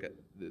head where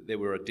they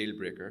were a deal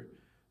breaker,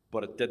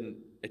 but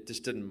it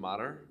just didn't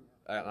matter.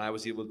 And I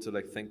was able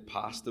to think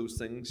past those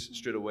things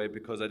straight away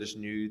because I just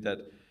knew that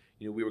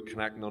we were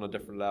connecting on a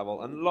different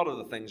level. And a lot of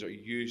the things are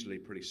usually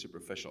pretty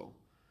superficial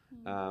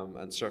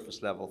and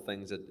surface level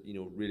things that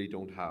really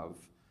don't have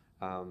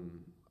a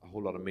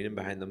whole lot of meaning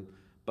behind them.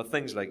 But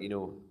things like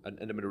an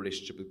intimate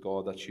relationship with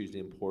God, that's hugely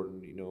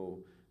important.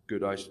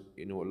 Good eyes,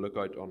 a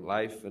lookout on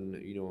life, and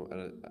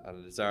a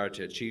desire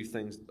to achieve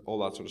things, all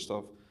that sort of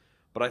stuff.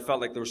 But I felt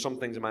like there were some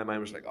things in my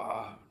mind was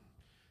I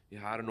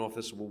don't know if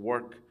this will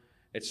work.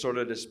 It's sort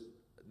of just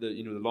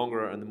the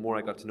longer and the more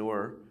I got to know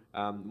her,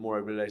 the more I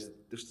realized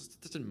this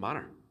didn't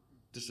matter.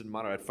 This didn't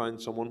matter. I'd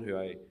found someone who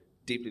I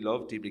deeply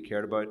loved, deeply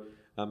cared about,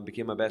 and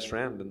became my best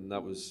friend, and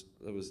it was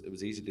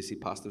easy to see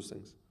past those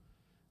things.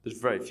 There's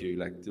very few.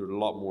 There were a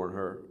lot more in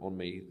her on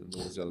me than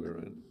there was the other way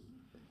around.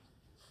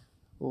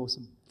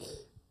 Awesome.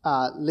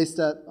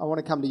 Lester, I want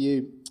to come to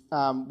you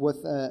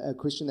with a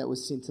question that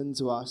was sent in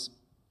to us.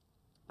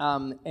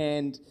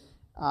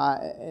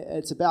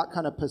 It's about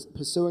kind of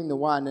pursuing the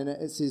one, and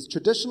it says,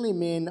 traditionally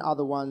men are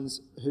the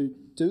ones who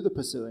do the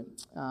pursuing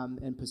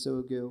and pursue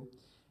a girl.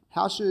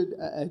 How should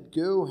a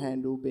girl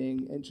handle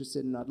being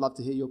interested, and I'd love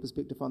to hear your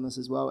perspective on this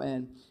as well,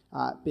 and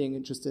being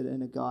interested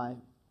in a guy?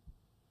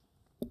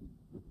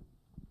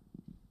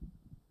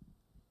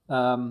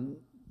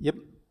 Yep.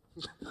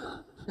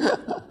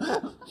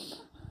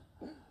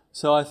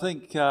 So I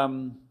think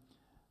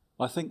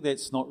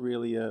that's not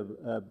really I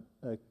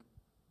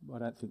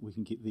don't think we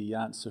can get the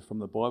answer from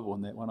the Bible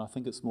on that one. I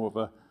think it's more of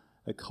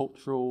a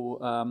cultural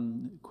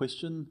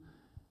question,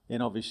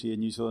 and obviously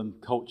in New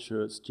Zealand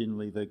culture, it's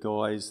generally the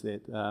guys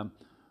that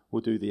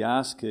will do the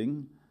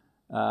asking.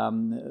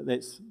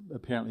 That's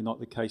apparently not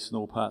the case in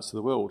all parts of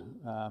the world,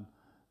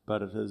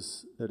 but it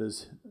is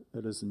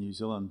in New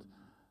Zealand.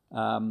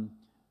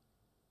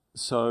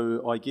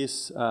 So I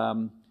guess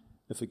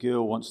if a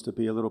girl wants to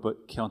be a little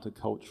bit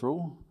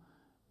countercultural,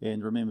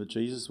 and remember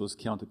Jesus was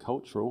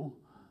countercultural,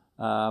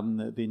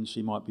 then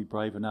she might be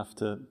brave enough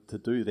to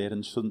do that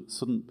and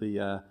shouldn't be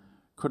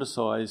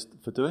criticised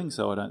for doing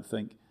so, I don't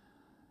think.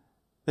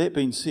 That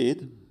being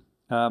said,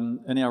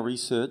 in our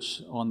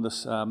research on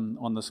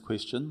this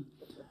question,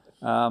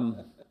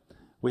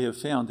 we have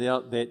found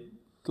out that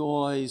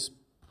guys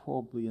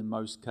probably in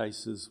most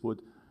cases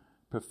would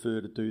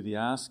prefer to do the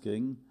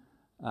asking,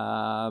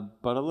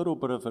 but a little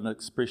bit of an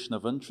expression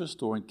of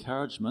interest or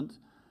encouragement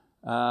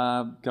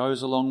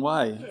goes a long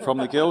way from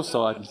the girl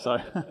side. So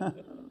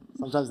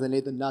sometimes they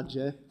need the nudge,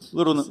 yeah?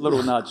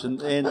 Little nudge,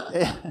 and Anne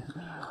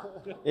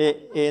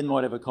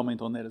might have a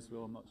comment on that as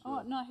well. I'm not sure.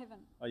 Oh, no, I haven't.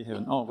 Oh, you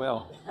haven't? Oh,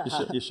 wow.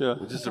 You sure?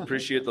 We just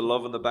appreciate the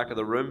love in the back of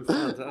the room.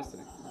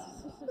 Fantastic.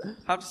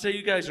 I have to say,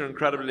 you guys are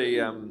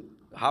incredibly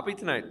happy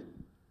tonight.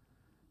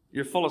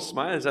 You're full of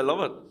smiles. I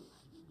love it.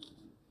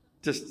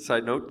 Just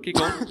side note, keep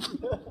going.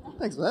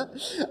 Thanks for that.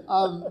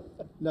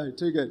 No,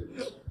 too good.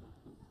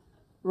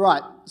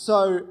 Right,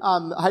 so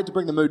I hate to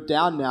bring the mood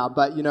down now,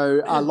 but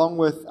along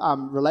with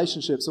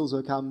relationships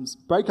also comes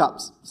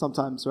breakups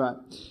sometimes, right?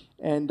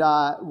 And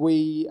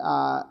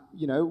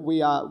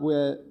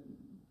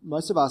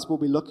most of us will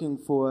be looking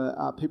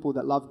for people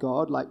that love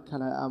God, like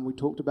we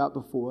talked about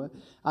before,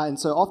 and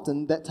so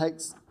often that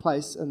takes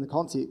place in the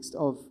context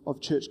of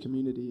church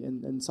community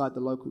and inside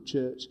the local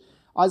church.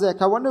 Isaac,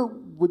 I wonder,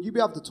 would you be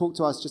able to talk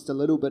to us just a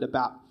little bit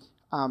about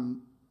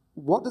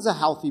what does a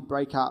healthy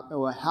breakup,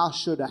 or how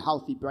should a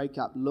healthy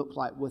breakup look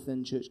like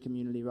within church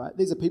community, right?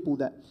 These are people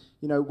that,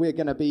 we're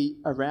going to be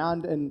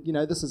around, and,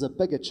 this is a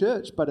bigger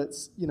church, but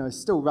it's,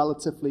 still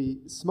relatively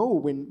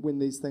small when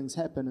these things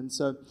happen. And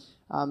so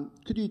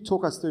could you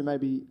talk us through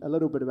maybe a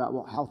little bit about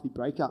what healthy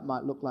breakup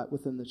might look like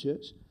within the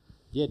church?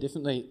 Yeah,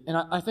 definitely. And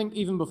I think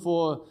even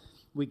before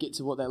we get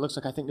to what that looks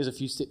like, I think there's a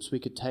few steps we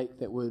could take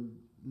that would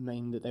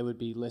mean that they would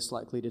be less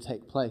likely to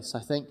take place.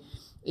 I think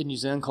in New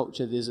Zealand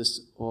culture, there's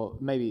this, or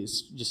maybe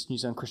it's just New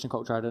Zealand Christian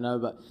culture, I don't know,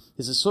 but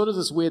there's a sort of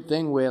this weird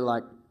thing where,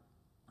 like,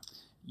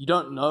 you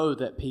don't know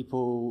that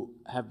people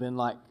have been,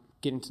 like,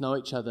 getting to know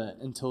each other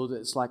until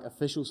it's, like,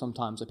 official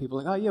sometimes. Like, people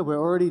are like, oh, yeah, we're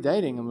already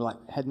dating, and we're like,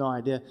 had no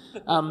idea.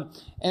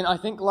 And I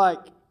think, like,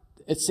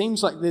 it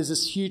seems like there's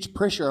this huge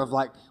pressure of,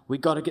 like, we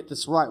got to get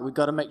this right. We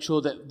got to make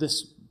sure that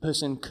this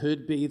person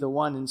could be the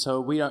one, and so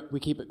we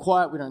keep it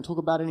quiet, we don't talk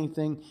about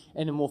anything,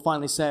 and then we'll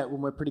finally say it when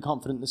we're pretty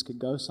confident this could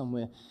go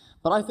somewhere.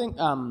 But I think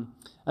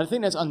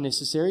that's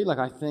unnecessary. Like,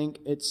 I think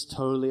it's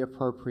totally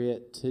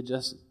appropriate to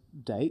just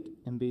date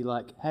and be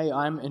like, hey,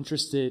 I'm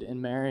interested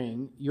in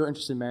marrying, you're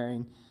interested in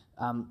marrying,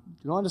 do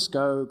you want to just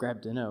go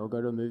grab dinner or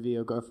go to a movie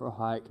or go for a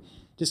hike?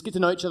 Just get to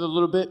know each other a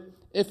little bit.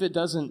 If it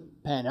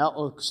doesn't pan out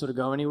or sort of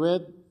go anywhere,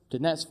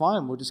 then that's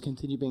fine. We'll just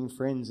continue being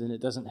friends, and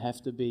it doesn't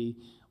have to be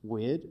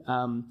weird.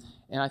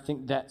 And I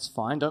think that's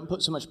fine. Don't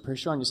put so much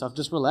pressure on yourself.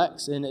 Just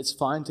relax, and it's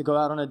fine to go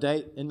out on a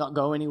date and not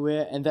go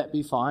anywhere, and that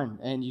be fine,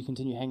 and you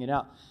continue hanging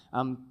out.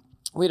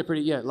 We had a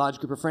pretty large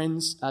group of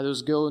friends. There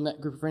was a girl in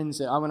that group of friends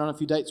that I went on a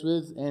few dates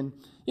with, and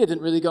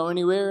didn't really go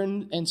anywhere,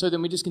 and so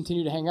then we just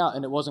continued to hang out,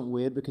 and it wasn't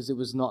weird because it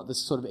was not this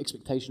sort of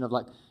expectation of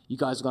like, you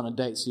guys are on a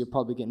date, so you're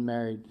probably getting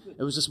married.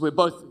 It was just, we're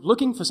both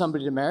looking for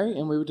somebody to marry,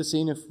 and we were just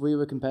seeing if we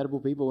were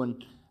compatible people,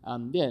 and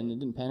and it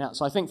didn't pan out.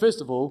 So I think, first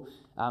of all,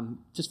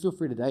 just feel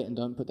free to date and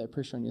don't put that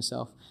pressure on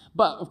yourself.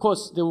 But, of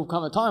course, there will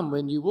come a time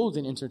when you will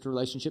then enter into a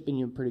relationship and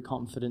you're pretty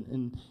confident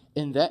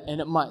in that, and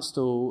it might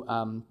still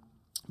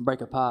break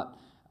apart.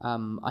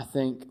 I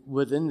think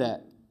within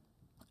that,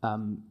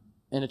 in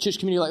a church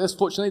community like this,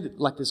 fortunately,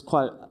 like there's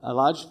quite a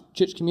large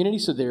church community,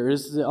 so there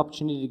is the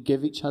opportunity to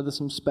give each other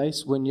some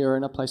space when you're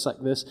in a place like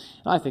this.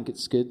 And I think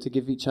it's good to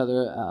give each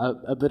other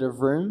a bit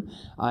of room.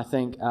 I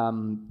think...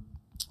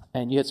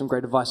 and you had some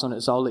great advice on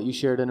it, so I'll let you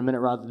share it in a minute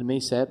rather than me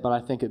say it, but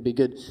I think it'd be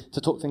good to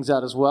talk things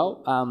out as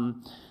well.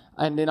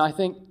 And then I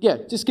think,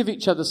 just give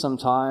each other some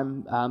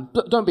time.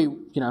 Don't be,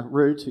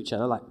 rude to each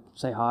other, like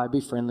say hi, be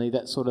friendly,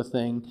 that sort of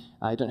thing.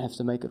 You don't have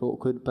to make it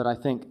awkward, but I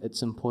think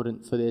it's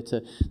important for there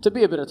to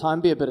be a bit of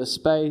time, be a bit of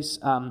space.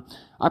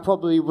 I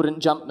probably wouldn't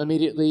jump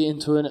immediately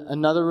into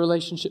another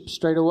relationship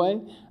straight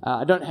away.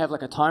 I don't have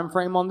like a time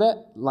frame on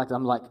that. Like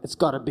I'm like, it's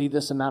got to be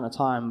this amount of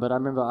time. But I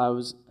remember I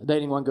was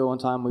dating one girl one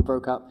time, we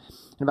broke up,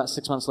 and about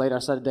 6 months later I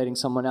started dating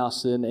someone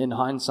else, and in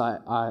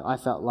hindsight I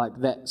felt like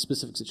that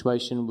specific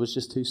situation was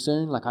just too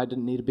soon. Like I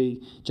didn't need to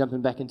be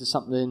jumping back into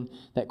something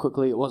that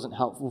quickly. It wasn't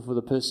helpful for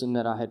the person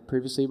that I had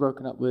previously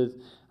broken up with.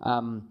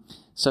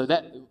 So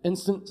that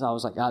instance, I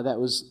was like, that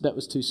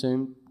was too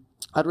soon.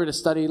 I'd read a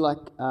study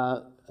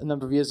a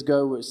number of years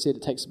ago where it said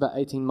it takes about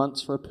 18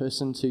 months for a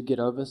person to get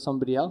over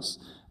somebody else.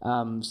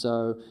 I'm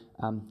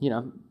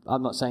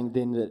not saying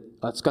then that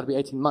it's got to be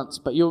 18 months,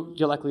 but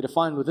you're likely to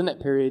find within that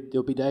period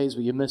there'll be days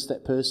where you miss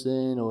that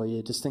person or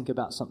you just think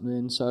about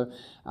something. So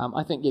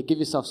I think, give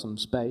yourself some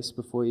space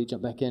before you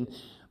jump back in.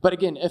 But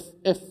again,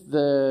 if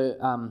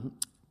the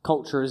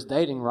culture is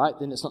dating, right,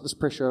 then it's not this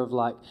pressure of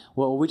like,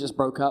 well, we just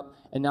broke up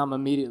and now I'm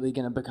immediately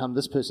going to become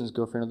this person's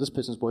girlfriend or this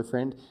person's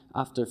boyfriend.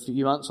 After a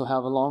few months or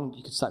however long,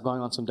 you could start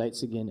going on some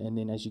dates again, and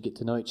then as you get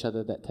to know each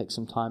other, that takes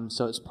some time.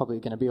 So it's probably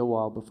going to be a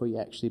while before you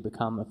actually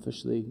become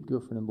officially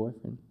girlfriend and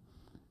boyfriend.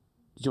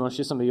 Did you want to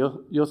share some of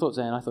your thoughts,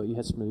 Anne? I thought you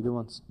had some really good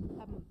ones.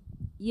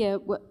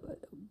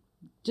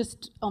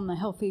 Just on the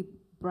healthy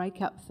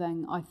breakup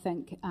thing, I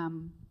think, I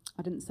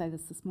didn't say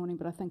this morning,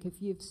 but I think if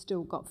you've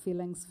still got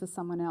feelings for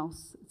someone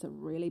else, it's a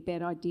really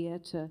bad idea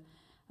to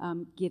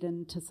get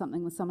into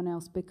something with someone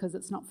else, because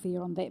it's not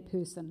fair on that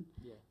person.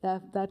 Yeah.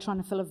 They're trying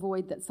to fill a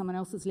void that someone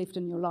else has left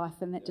in your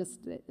life, and that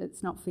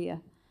it's not fair.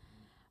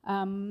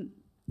 I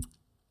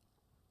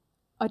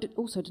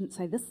also didn't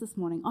say this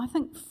morning. I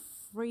think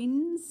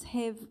friends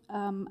have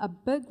a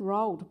big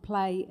role to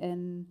play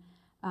in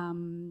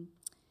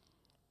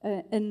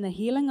the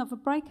healing of a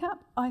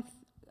breakup. I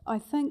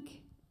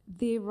think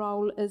their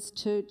role is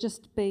to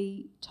just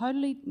be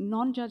totally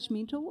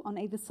non-judgmental on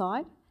either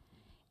side,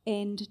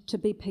 and to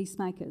be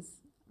peacemakers.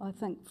 I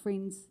think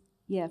friends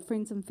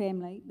and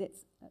family,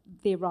 that's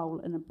their role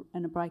in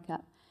a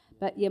breakup.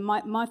 But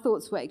my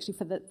thoughts were actually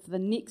for the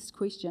next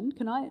question.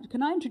 Can I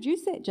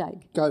introduce that,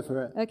 Jake? Go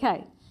for it.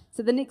 Okay.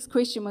 So the next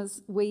question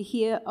was, we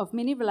hear of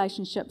many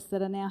relationships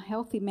that are now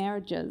healthy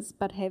marriages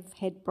but have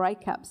had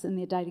breakups in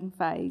their dating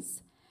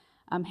phase.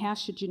 How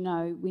should you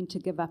know when to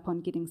give up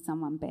on getting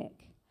someone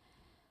back?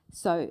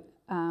 So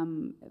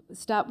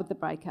start with the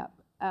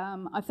breakup.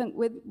 I think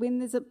when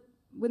there's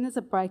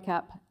a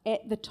breakup,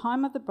 at the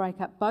time of the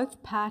breakup,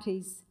 both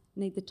parties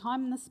need the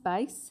time and the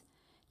space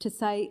to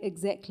say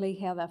exactly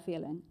how they're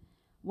feeling.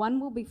 One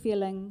will be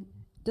feeling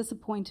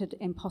disappointed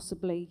and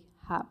possibly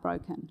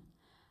heartbroken.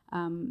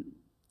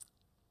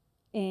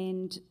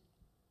 And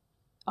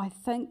I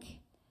think,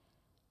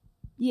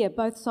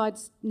 both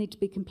sides need to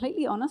be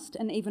completely honest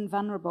and even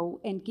vulnerable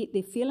and get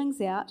their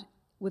feelings out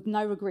with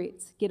no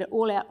regrets, get it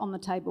all out on the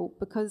table,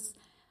 because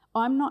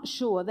I'm not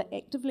sure that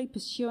actively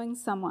pursuing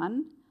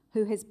someone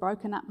who has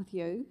broken up with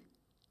you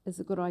is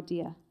a good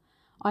idea.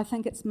 I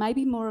think it's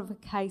maybe more of a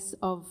case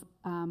of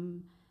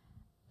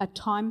a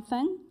time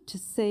thing to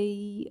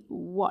see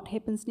what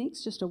happens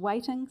next, just a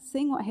waiting,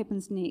 seeing what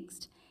happens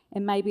next.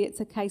 And maybe it's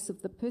a case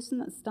of the person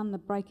that's done the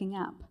breaking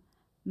up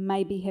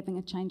maybe having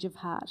a change of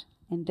heart,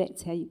 and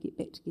that's how you get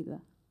back together.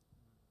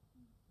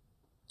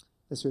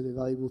 That's really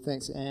valuable.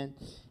 Thanks, Anne.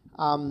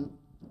 I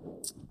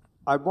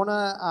want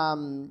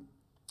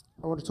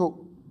to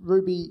talk,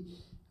 Ruby.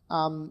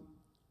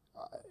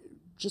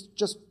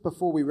 Just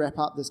before we wrap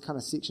up this kind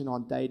of section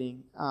on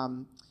dating,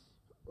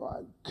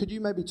 could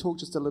you maybe talk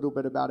just a little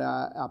bit about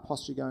our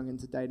posture going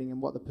into dating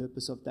and what the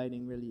purpose of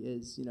dating really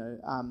is?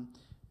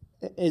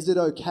 Is it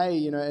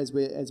okay, as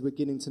we're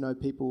getting to know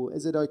people,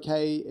 is it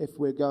okay if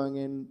we're going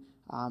in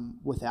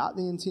without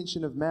the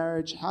intention of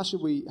marriage? How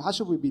should we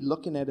be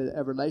looking at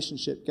a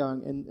relationship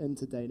going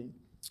into dating?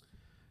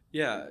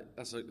 Yeah,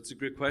 it's a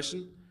great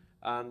question,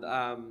 and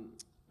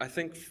I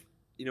think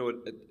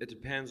it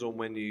depends on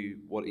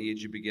what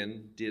age you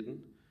begin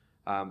dating.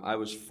 I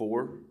was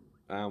 4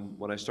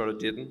 when I started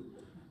dating,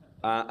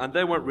 and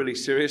they weren't really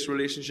serious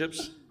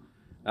relationships.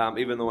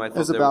 Even though I thought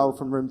Isabel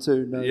from room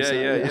 2 knows.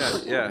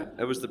 Yeah.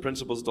 It was the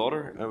principal's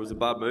daughter. It was a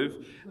bad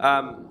move.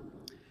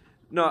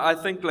 No, I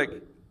think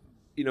as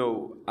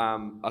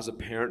a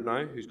parent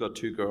now who's got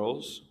 2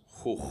 girls,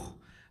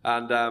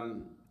 and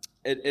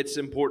it's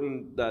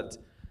important that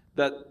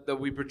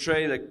we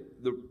portray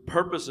the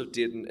purpose of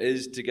dating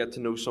is to get to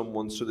know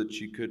someone so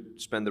that you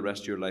could spend the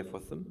rest of your life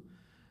with them.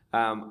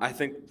 I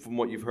think from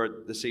what you've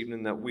heard this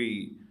evening that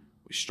we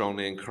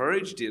strongly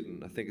encourage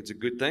dating. I think it's a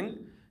good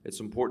thing. It's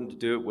important to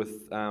do it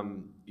with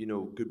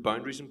good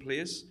boundaries in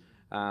place.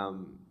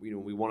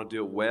 We want to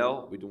do it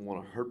well. We don't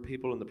want to hurt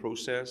people in the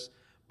process.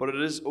 But it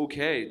is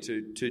okay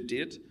to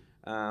date,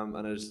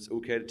 and it's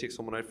okay to take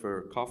someone out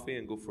for coffee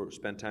and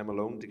spend time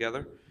alone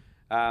together.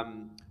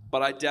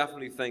 But I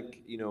definitely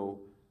think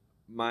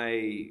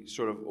my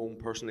sort of own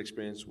personal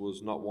experience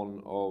was not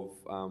one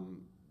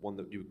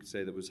that you could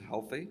say that was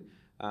healthy.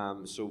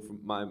 So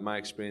from my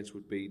experience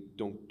would be,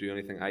 don't do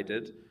anything I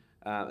did.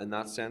 in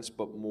that sense,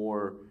 but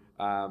more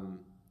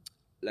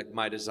like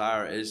my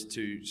desire is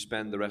to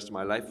spend the rest of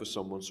my life with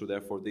someone, so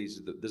therefore this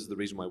is the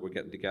reason why we're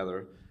getting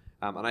together.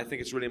 And I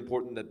think it's really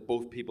important that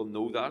both people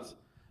know that.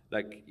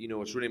 Like, you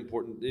know, it's really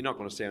important. You're not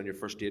going to say on your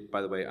first date,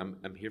 by the way,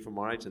 I'm here for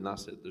marriage and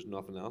that's it. There's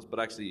nothing else. But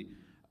actually,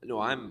 no,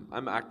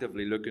 I'm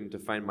actively looking to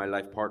find my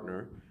life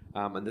partner,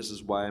 and this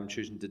is why I'm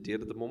choosing to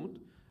date at the moment.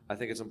 I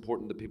think it's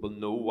important that people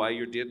know why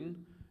you're dating,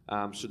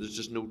 so there's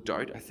just no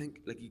doubt. I think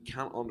like you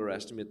can't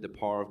underestimate the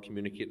power of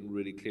communicating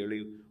really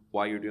clearly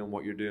why you're doing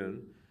what you're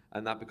doing,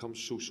 and that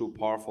becomes so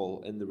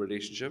powerful in the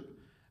relationship.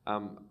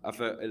 If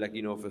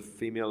a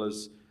female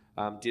is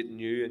dating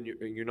you and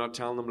you're not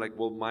telling them like,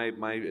 well,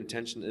 my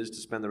intention is to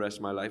spend the rest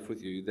of my life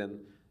with you, then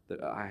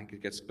I think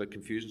it gets a bit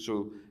confusing.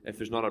 So if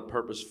there's not a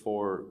purpose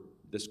for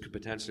this could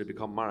potentially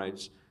become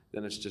marriage,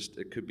 then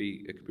it could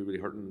be really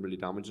hurting and really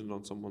damaging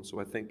on someone. So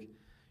I think,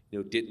 you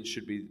know, dating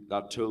should be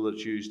that tool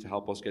that's used to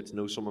help us get to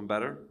know someone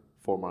better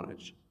for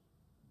marriage.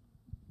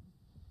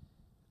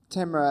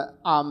 Tamara,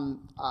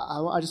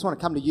 I just want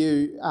to come to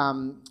you.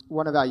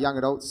 One of our young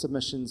adult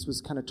submissions was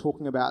kind of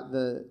talking about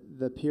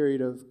the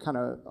period of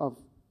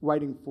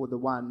waiting for the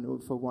one, or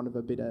for want of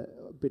a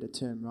better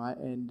term, right?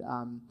 And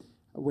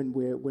when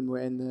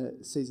we're in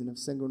the season of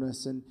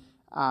singleness,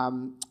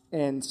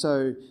 and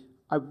so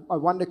I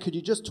wonder, could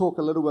you just talk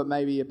a little bit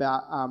maybe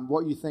about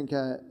what you think,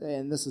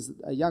 and this is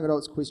a young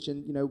adult's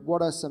question, you know,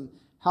 what are some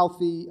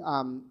healthy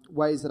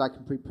ways that I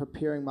can be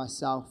preparing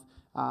myself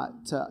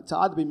to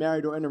either be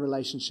married or in a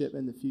relationship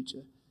in the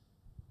future?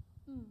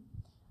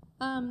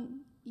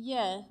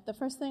 Yeah, the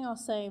first thing I'll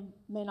say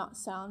may not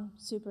sound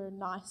super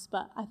nice,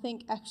 but I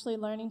think actually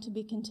learning to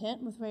be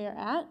content with where you're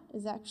at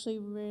is actually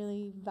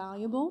really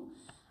valuable,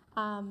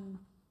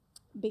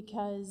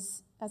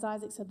 because, as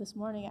Isaac said this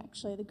morning,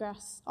 actually, the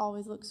grass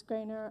always looks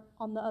greener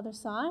on the other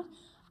side.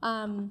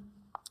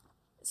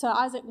 So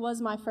Isaac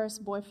was my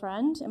first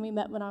boyfriend, and we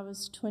met when I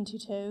was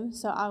 22,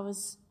 so I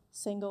was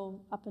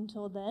single up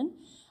until then.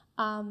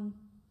 And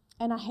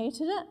I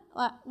hated it.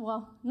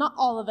 Well, not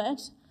all of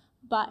it,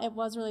 but it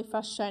was really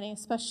frustrating,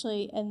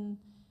 especially in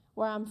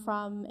where I'm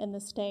from in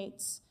the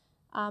States.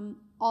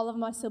 All of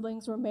my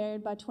siblings were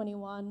married by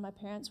 21. My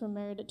parents were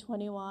married at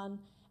 21.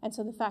 And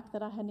so the fact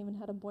that I hadn't even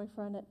had a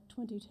boyfriend at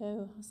 22,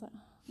 I was like,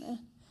 oh,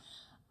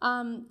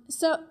 man.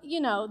 So, you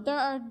know,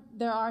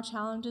 there are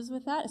challenges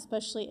with that,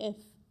 especially if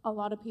a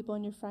lot of people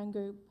in your friend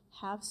group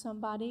have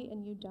somebody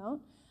and you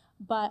don't.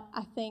 But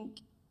I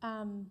think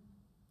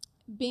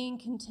being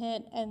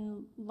content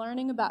and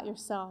learning about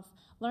yourself,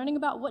 learning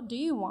about what do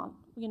you want,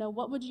 you know,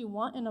 what would you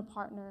want in a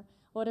partner,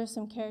 what are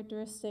some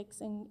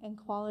characteristics and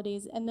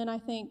qualities, and then I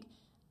think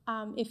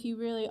if you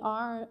really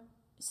are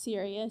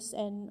serious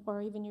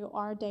or even you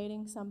are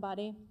dating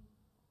somebody,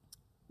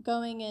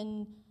 going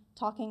and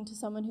talking to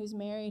someone who's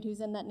married,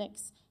 who's in that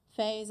next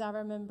phase. I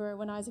remember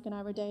when Isaac and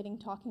I were dating,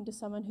 talking to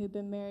someone who'd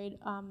been married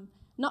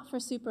not for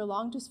super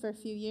long, just for a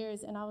few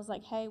years, and I was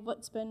like, hey,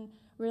 what's been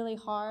really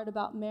hard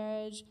about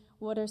marriage?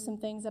 What are some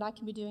things that I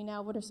can be doing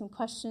now? What are some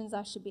questions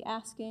I should be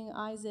asking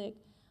Isaac?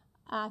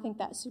 I think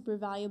that's super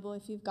valuable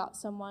if you've got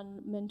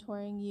someone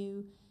mentoring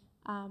you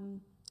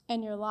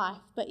in your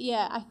life. But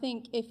yeah, I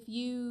think if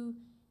you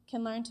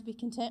can learn to be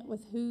content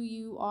with who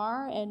you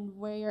are and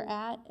where you're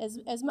at,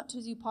 as much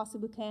as you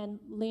possibly can,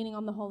 leaning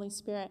on the Holy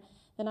Spirit,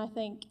 then I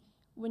think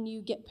when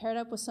you get paired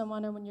up with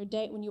someone, or when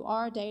you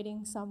are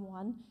dating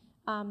someone,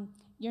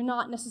 you're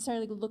not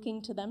necessarily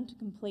looking to them to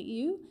complete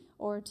you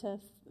or to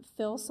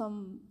fill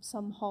some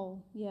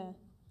hole. Yeah.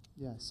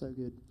 Yeah, so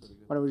good.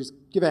 Why don't we just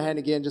give a hand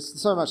again? Just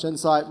so much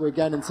insight we're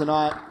gaining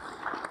tonight.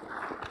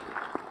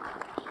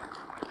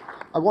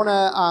 I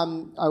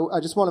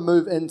just want to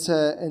move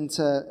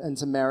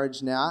into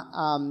marriage now,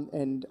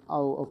 and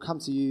I'll come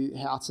to you,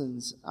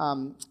 Houtons.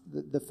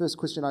 The first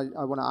question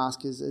I want to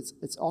ask is: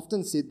 it's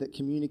often said that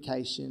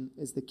communication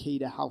is the key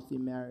to healthy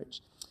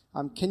marriage.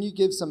 Can you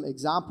give some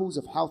examples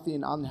of healthy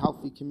and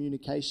unhealthy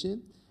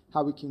communication?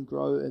 How we can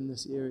grow in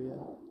this area?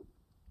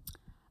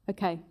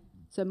 Okay,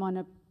 so mine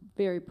are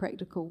very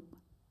practical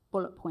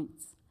bullet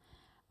points.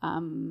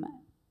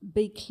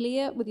 Be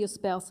clear with your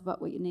spouse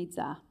about what your needs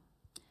are.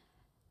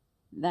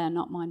 They are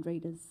not mind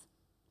readers.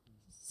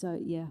 So,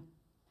 yeah.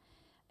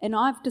 And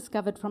I've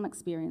discovered from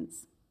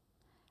experience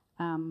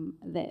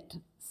that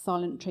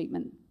silent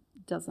treatment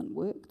doesn't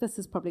work. This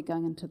is probably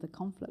going into the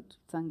conflict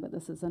thing, but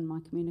this is in my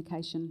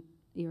communication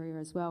area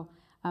as well.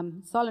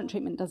 Silent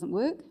treatment doesn't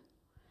work.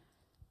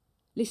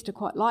 Lester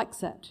quite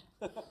likes it.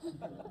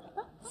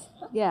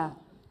 Yeah.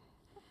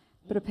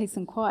 Bit of peace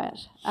and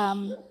quiet.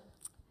 And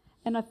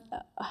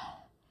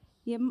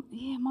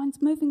mine's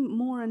moving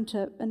more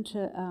into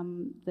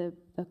the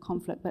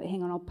conflict, but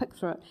hang on, I'll pick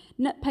through it.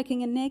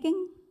 Nitpicking and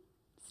nagging,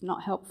 it's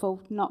not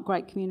helpful, not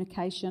great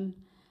communication.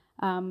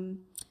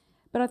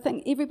 But I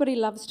think everybody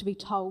loves to be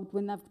told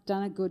when they've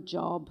done a good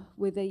job,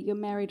 whether you're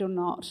married or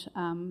not,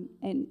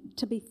 and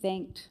to be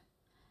thanked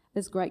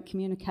is great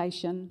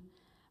communication.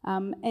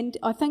 And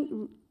I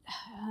think,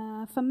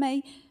 for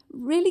me,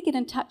 really get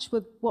in touch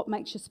with what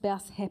makes your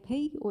spouse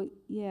happy.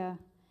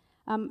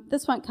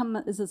 This won't come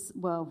as this.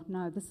 Well,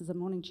 no, this is a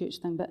morning church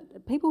thing.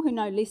 But people who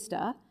know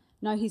Lester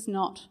know he's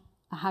not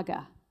a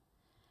hugger.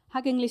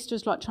 Hugging Lester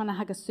is like trying to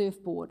hug a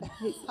surfboard,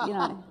 you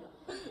know.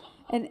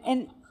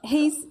 And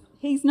he's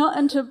not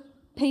into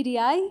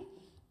PDA.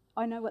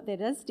 I know what that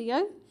is. Do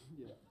you?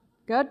 Yeah.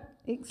 Good.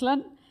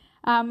 Excellent.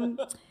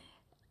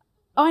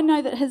 I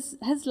know that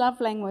his love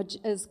language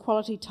is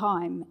quality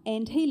time,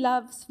 and he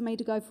loves for me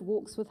to go for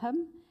walks with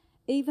him,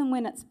 even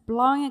when it's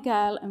blowing a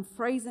gale and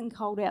freezing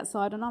cold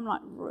outside, and I'm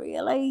like,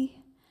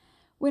 really?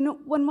 When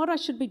what I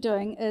should be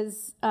doing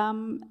is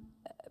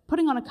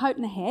putting on a coat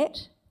and a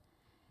hat,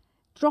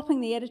 dropping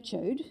the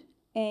attitude,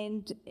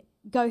 and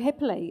go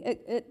happily.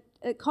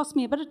 It costs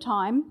me a bit of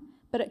time,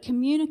 but it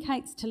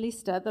communicates to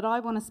Lester that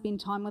I want to spend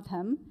time with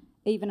him,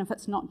 even if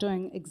it's not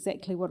doing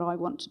exactly what I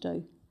want to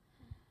do.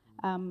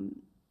 And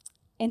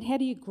how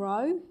do you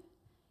grow?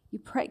 You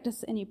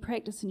practice and you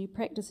practice and you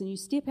practice, and you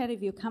step out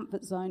of your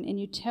comfort zone and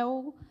you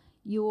tell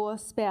your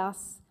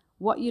spouse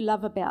what you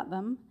love about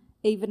them,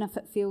 even if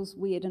it feels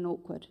weird and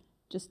awkward.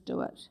 Just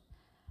do it.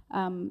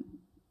 And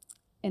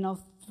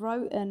I'll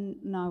throw in...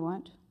 No, I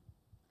won't.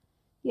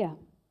 Yeah.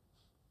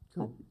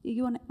 Cool.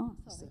 You want to... Oh,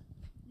 sorry.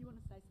 You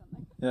want to say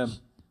something?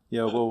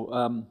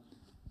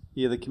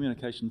 The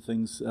communication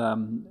thing's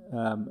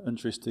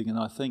interesting, and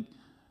I think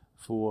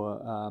for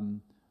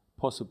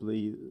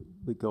possibly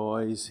the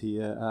guys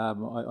here,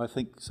 I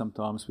think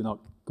sometimes we're not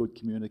good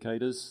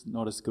communicators,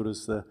 not as good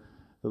as the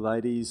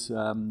ladies.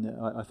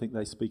 I think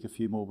they speak a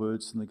few more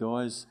words than the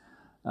guys,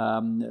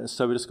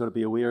 so we just got to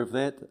be aware of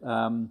that.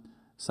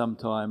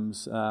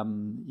 Sometimes,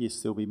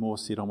 yes, there'll be more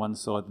said on one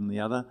side than the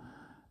other.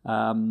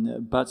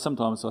 But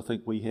sometimes I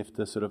think we have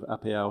to sort of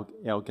up our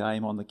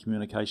game on the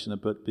communication a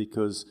bit,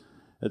 because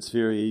it's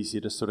very easy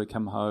to sort of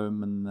come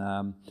home and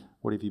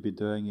what have you been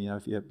doing? You know,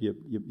 if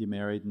you're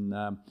married, and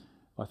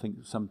I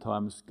think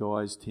sometimes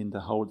guys tend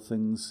to hold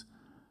things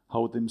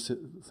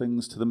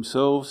to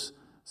themselves.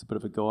 It's a bit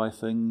of a guy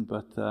thing,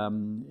 but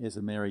as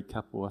a married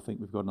couple, I think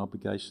we've got an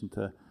obligation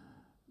to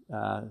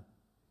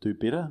do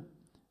better.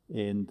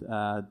 And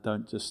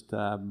don't just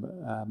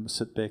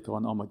sit back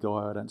on, I'm a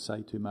guy, I don't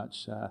say too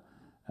much.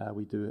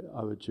 We do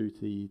owe a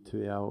duty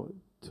to our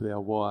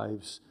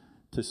wives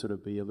to sort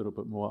of be a little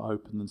bit more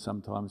open than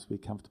sometimes we're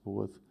comfortable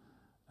with.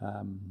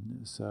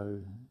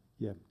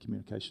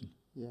 Communication.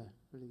 Yeah,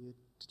 really good.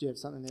 Did you have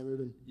something there,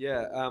 Ruben?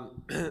 Yeah,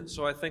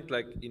 so I think,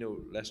 like, you know,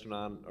 Lester and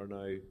Anne are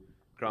now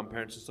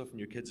grandparents and stuff, and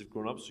your kids have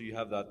grown up, so you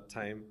have that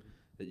time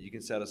that you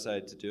can set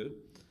aside to do it.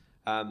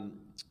 And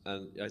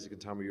Isaac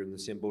and Tamara, you're in the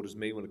same boat as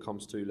me when it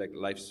comes to, like,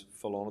 life's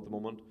full on at the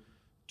moment.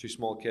 2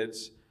 small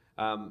kids.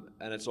 And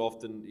it's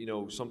often, you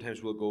know,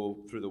 sometimes we'll go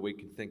through the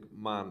week and think,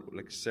 man,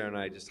 like Sarah and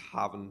I just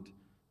haven't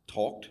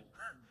talked.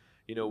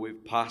 You know,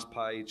 we've passed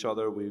by each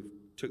other, we've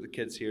took the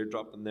kids here,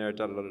 dropped them there,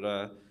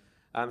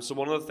 so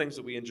one of the things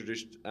that we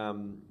introduced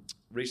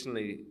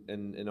recently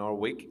in our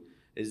week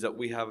is that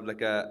we have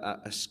like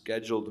a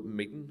scheduled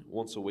meeting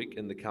once a week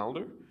in the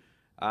calendar,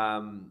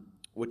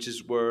 which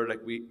is where like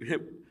we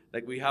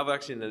have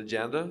actually an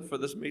agenda for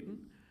this meeting,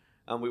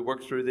 and we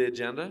work through the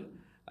agenda.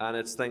 And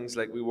it's things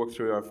like we work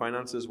through our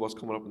finances, what's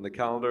coming up in the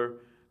calendar,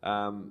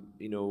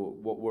 you know,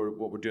 what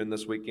we're doing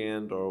this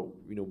weekend, or,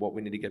 you know, what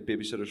we need to get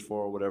babysitters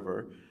for, or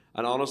whatever.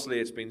 And honestly,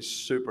 it's been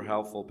super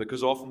helpful,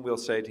 because often we'll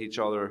say to each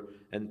other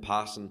in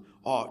passing,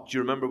 oh, do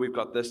you remember we've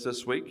got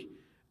this week?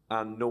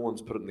 And no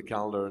one's put it in the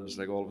calendar, and it's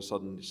like all of a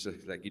sudden, it's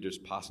like you're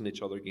just passing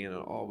each other again,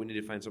 and oh, we need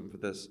to find something for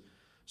this.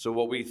 So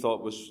what we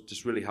thought was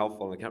just really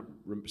helpful, and I can't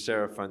remember,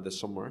 Sarah found this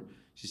somewhere.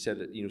 She said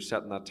that, you know,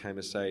 setting that time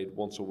aside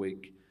once a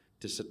week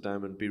to sit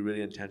down and be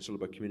really intentional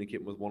about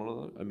communicating with one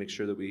another and make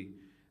sure that we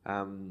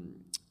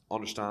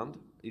understand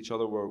each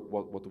other,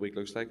 what the week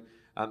looks like.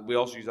 And we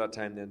also use that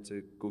time then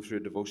to go through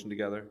a devotion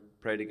together,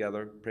 pray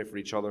for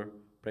each other,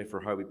 pray for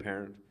how we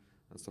parent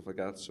and stuff like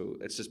that. So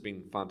it's just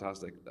been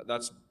fantastic.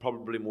 That's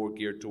probably more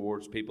geared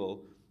towards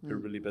people who are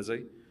really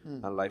busy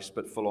and life's a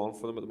bit full on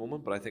for them at the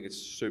moment, but I think it's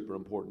super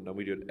important, and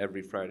we do it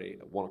every Friday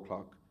at 1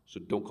 o'clock. So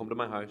don't come to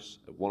my house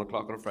at 1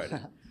 o'clock on a Friday.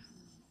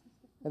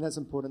 And that's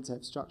important to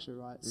have structure,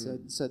 right?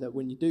 So that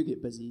when you do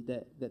get busy,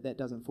 that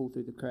doesn't fall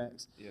through the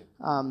cracks. Yeah.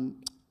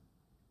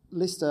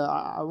 Lester,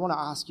 I want to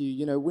ask you,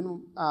 you know,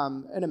 when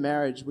in a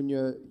marriage, when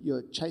you're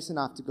chasing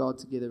after God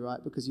together,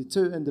 right? Because you're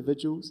 2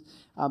 individuals,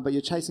 but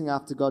you're chasing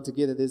after God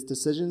together. There's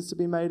decisions to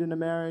be made in a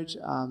marriage,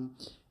 and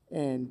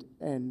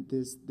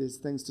there's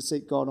things to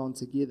seek God on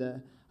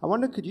together. I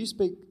wonder, could you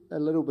speak a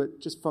little bit,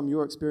 just from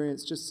your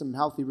experience, just some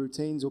healthy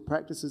routines or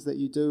practices that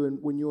you do,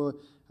 and when you're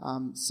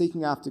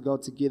seeking after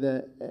God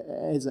together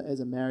as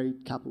a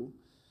married couple?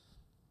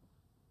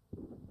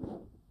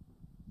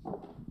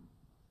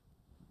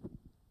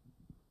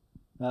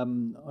 I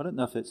don't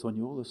know if that's on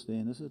your list,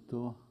 then, is it?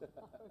 Or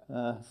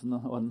it's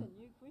not on.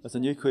 It's a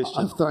new question.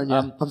 I've thrown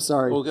you. I'm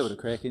sorry. We'll give it a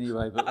crack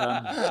anyway. But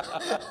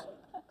I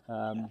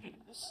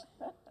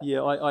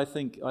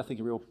think a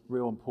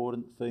real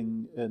important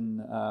thing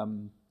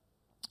in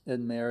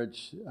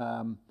marriage,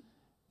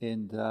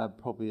 and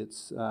probably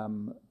it's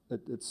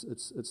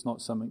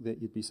not something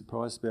that you'd be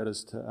surprised about,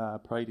 is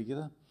to pray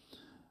together.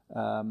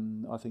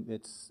 I think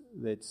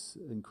that's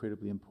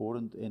incredibly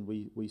important, and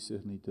we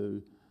certainly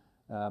do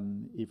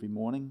every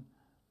morning.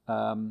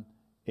 And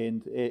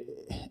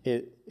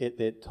at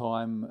that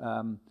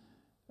time,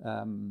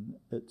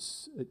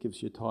 it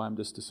gives you time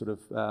just to sort of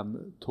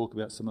talk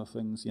about some of the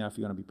things. If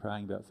you're going to be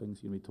praying about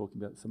things, you're going to be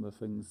talking about some of the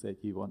things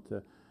that you want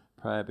to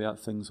pray about,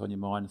 things on your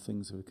mind,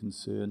 things of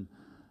concern.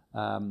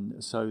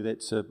 So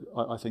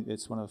I think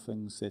that's one of the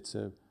things that's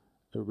a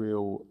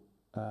real,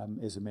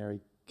 as a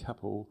married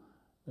couple,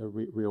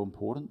 real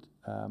important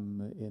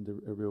and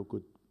a real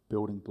good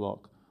building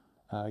block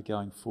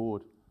going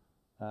forward.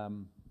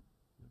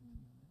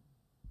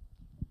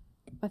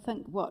 I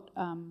think what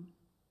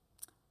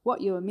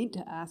you were meant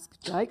to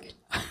ask, Jake,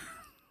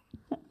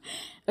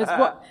 is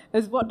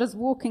what does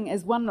walking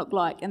as one look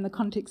like in the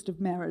context of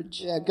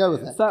marriage? Yeah, go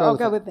with that. So I'll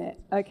go with that.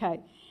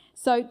 Okay.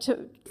 So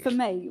for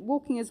me,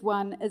 walking as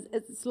one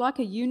it's like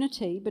a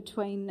unity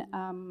between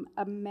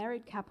a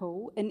married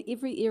couple in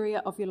every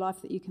area of your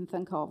life that you can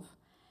think of.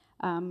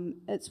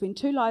 It's when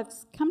two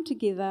lives come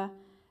together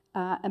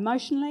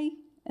emotionally,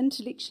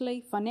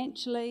 intellectually,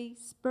 financially,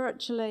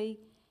 spiritually,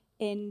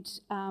 and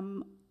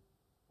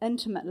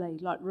intimately,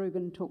 like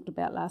Ruben talked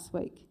about last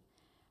week.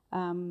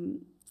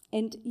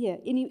 And yeah,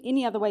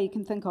 any other way you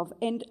can think of.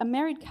 And a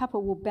married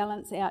couple will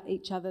balance out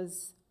each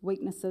other's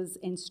weaknesses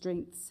and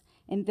strengths,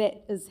 and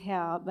that is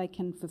how they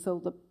can fulfill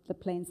the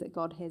plans that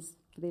God has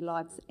for their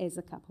lives as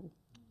a couple.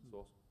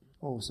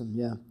 Awesome,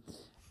 yeah.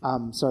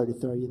 Sorry to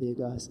throw you there,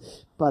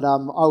 guys. But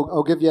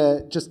I'll give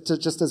you,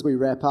 just as we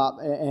wrap up,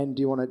 and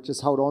do you want to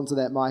just hold on to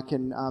that, Mike?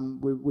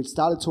 And we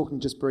started talking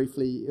just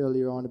briefly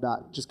earlier on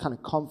about just kind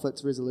of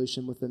conflict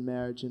resolution within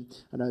marriage. And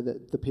I know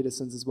that the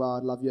Petersons as well,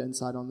 I'd love your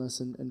insight on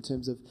this in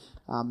terms of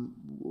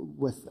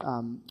with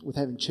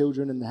having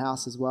children in the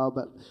house as well.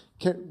 But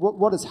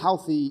what does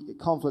healthy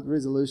conflict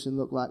resolution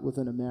look like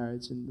within a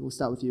marriage? And we'll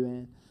start with you,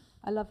 Anne.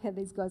 I love how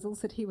these guys all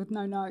sit here with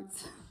no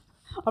notes.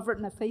 I've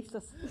written a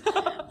thesis.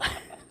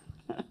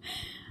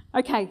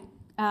 Okay,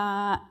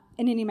 in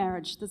any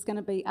marriage, there's going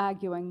to be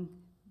arguing,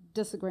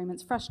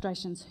 disagreements,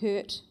 frustrations,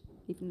 hurt,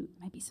 even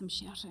maybe some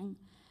shouting.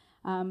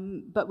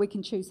 But we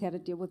can choose how to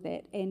deal with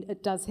that, and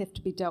it does have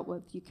to be dealt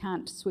with. You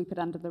can't sweep it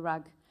under the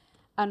rug.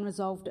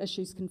 Unresolved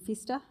issues can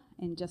fester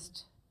and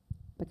just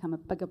become a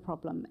bigger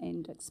problem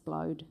and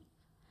explode,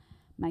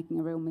 making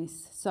a real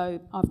mess.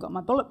 So I've got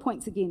my bullet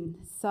points again.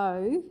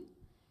 So,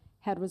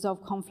 how to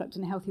resolve conflict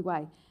in a healthy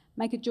way.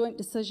 Make a joint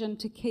decision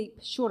to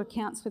keep short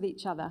accounts with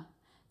each other.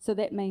 So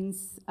that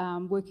means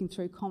working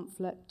through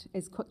conflict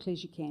as quickly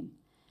as you can.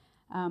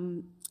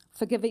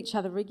 Forgive each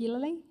other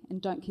regularly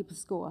and don't keep a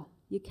score.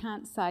 You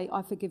can't say,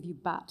 I forgive you,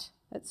 but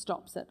it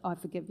stops at, I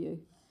forgive you.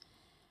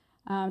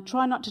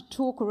 Try not to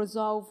talk or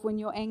resolve when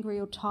you're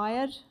angry or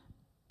tired.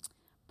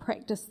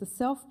 Practice the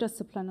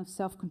self-discipline of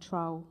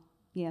self-control.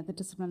 Yeah, the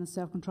discipline of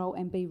self-control,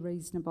 and be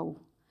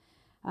reasonable.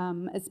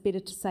 It's better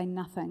to say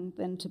nothing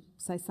than to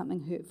say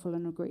something hurtful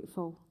and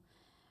regretful.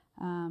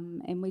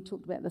 And we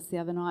talked about this the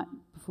other night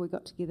before we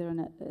got together,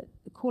 and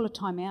call a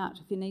time out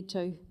if you need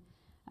to.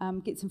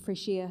 Get some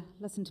fresh air,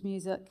 listen to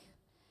music,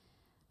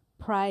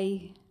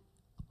 pray.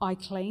 I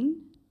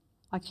clean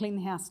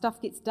the house.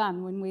 Stuff gets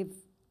done when we've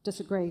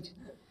disagreed.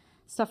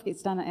 Stuff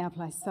gets done at our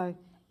place. So,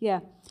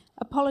 yeah,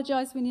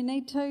 apologise when you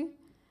need to.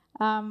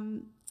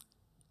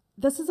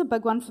 This is a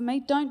big one for me.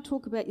 Don't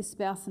talk about your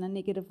spouse in a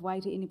negative way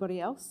to anybody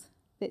else.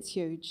 That's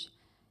huge.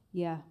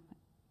 Yeah,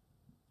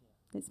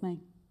 that's me.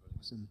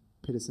 Awesome.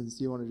 Petersons,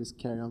 do you want to just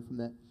carry on from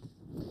that?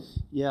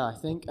 Yeah, I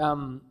think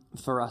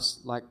for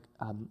us,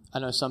 I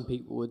know some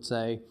people would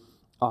say,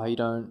 oh, you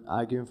don't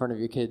argue in front of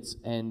your kids,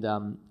 and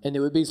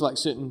there would be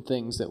certain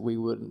things that we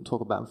wouldn't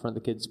talk about in front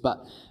of the kids.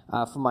 But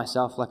for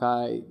myself,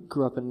 I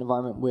grew up in an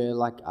environment where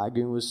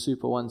arguing was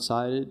super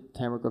one-sided.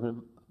 Tamara grew up in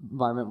an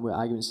environment where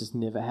arguments just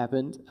never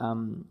happened.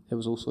 It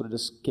was all sort of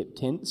just kept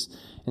tense,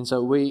 and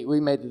so we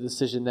made the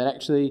decision that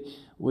actually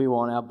we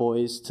want our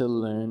boys to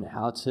learn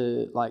how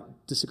to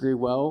disagree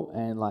well,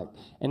 and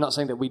not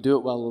saying that we do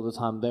it well all the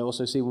time. They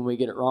also see when we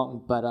get it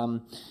wrong, but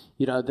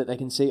that they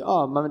can see,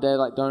 oh, mum and dad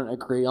don't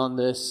agree on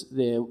this.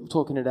 They're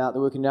talking it out,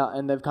 they're working it out,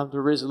 and they've come to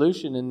a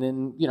resolution, and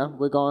then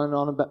we're going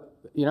on about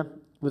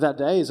with our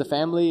day as a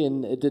family,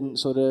 and it didn't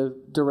sort of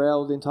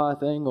derail the entire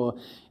thing,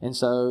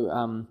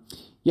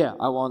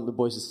 I want the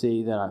boys to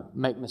see that I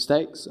make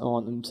mistakes. I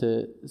want them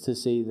to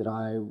see that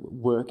I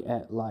work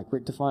at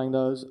rectifying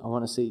those. I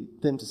want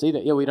them to see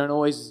that, we don't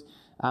always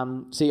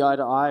see eye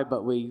to eye,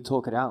 but we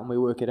talk it out and we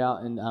work it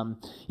out. And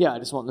I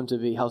just want them to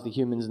be healthy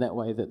humans in that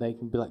way, that they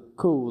can be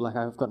cool,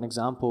 I've got an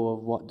example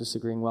of what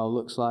disagreeing well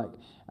looks like.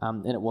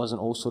 And it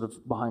wasn't all sort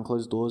of behind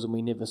closed doors and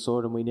we never saw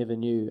it and we never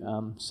knew.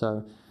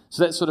 So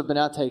that's sort of been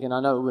our take, and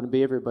I know it wouldn't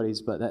be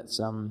everybody's, but that's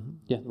the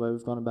way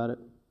we've gone about it.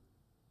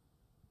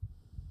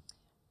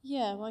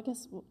 Yeah, well, I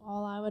guess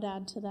all I would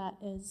add to that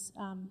is,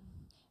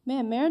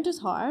 marriage is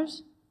hard.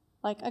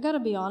 I gotta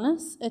be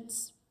honest,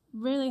 it's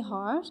really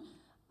hard.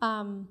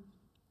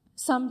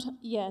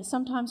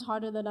 Sometimes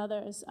harder than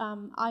others.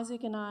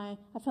 Isaac and I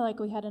feel like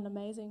we had an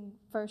amazing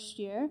first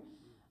year.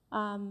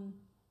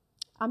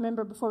 I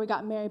remember before we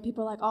got married,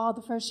 people were like, oh,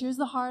 the first year's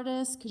the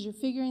hardest because you're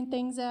figuring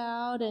things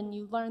out and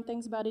you learn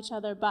things about each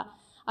other. But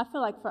I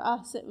feel like for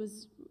us, it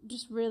was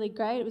just really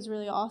great. It was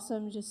really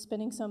awesome just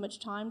spending so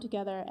much time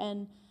together.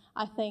 And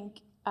I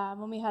think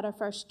when we had our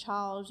first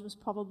child, it was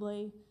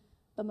probably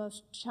the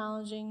most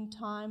challenging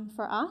time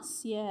for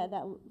us. Yeah,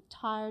 that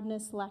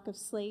tiredness, lack of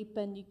sleep,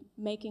 and you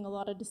making a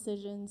lot of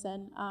decisions.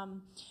 And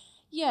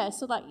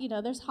so like,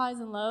 there's highs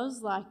and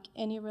lows like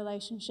any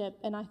relationship.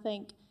 And I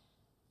think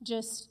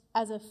just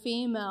as a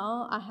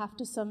female, I have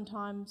to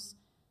sometimes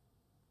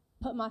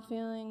put my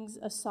feelings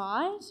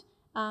aside.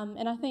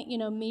 And I think,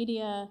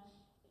 media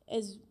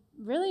is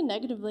really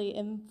negatively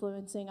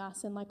influencing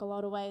us in like a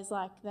lot of ways,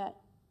 like that,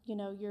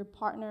 your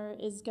partner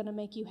is going to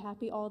make you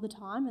happy all the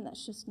time, and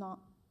that's just not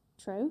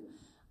true.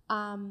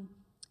 And,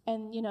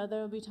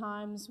 there will be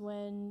times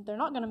when they're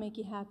not going to make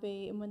you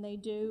happy, and when they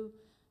do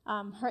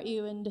hurt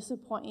you and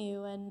disappoint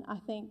you. And I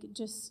think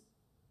just,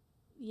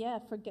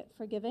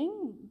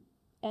 forgiving,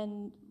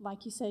 and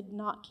like you said,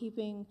 not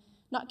keeping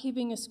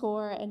a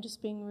score, and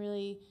just being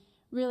really,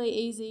 really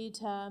easy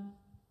to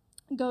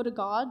go to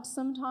God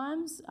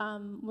sometimes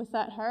with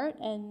that hurt,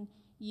 and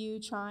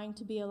you trying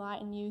to be a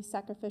light, and you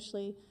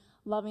sacrificially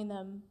loving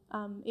them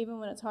even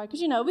when it's hard.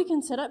 Because, we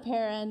can sit up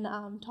here and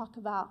talk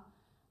about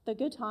the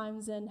good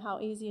times and how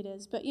easy it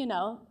is, but,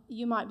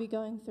 you might be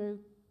going through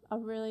a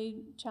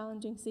really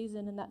challenging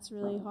season, and that's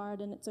really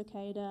hard, and it's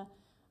okay to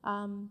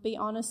be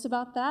honest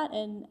about that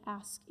and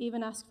ask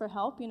for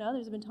help.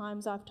 There's been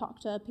times I've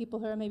talked to people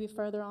who are maybe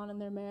further on in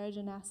their marriage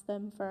and asked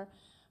them for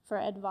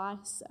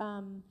advice,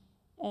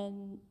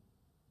 and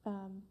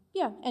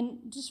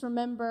just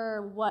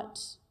remember what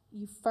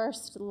you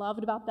first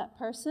loved about that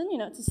person.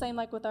 It's the same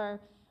like with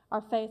our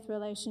faith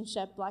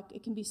relationship. Like,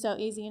 it can be so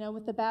easy,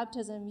 with the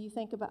baptism,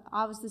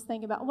 I was just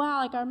thinking about,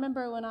 wow, like I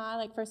remember when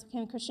I first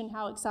became a Christian,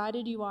 how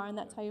excited you are, and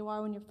that's how you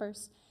are when you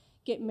first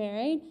get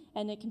married.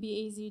 And it can be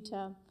easy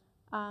to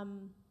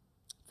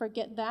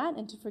forget that,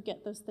 and to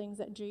forget those things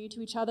that drew you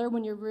to each other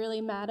when you're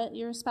really mad at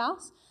your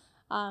spouse.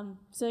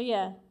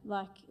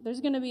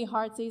 There's going to be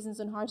hard seasons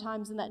and hard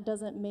times, and that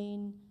doesn't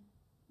mean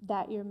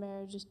that your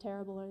marriage is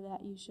terrible or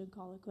that you should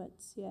call it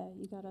quits. Yeah,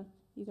 you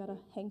gotta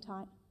hang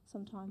tight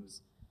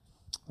sometimes.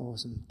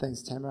 Awesome.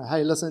 Thanks, Tamara.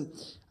 Hey, listen,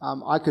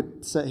 I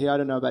could sit here, I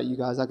don't know about you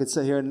guys, I could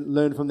sit here and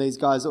learn from these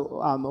guys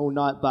all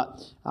night,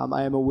 but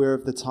I am aware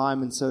of the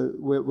time, and so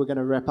we're going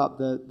to wrap up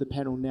the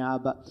panel now.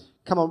 But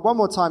come on, one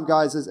more time,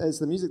 guys, as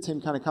the music team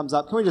kind of comes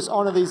up. Can we just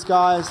honour these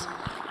guys?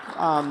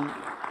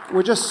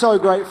 We're just so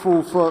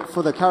grateful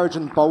for the courage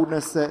and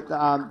boldness that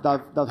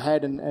they've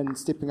had in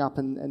stepping up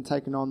and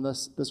taking on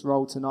this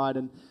role tonight.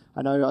 And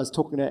I know I was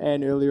talking to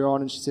Anne earlier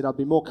on, and she said I'd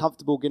be more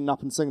comfortable getting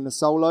up and singing the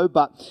solo,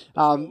 but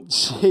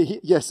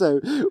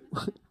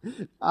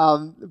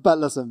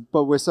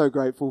but we're so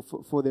grateful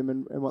for them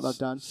and what they've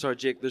done. Sorry,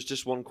 Jake, there's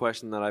just one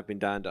question that I've been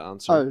dying to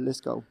answer. Oh,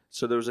 let's go.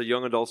 So there was a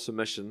young adult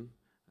submission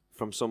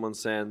from someone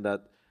saying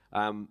that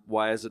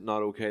why is it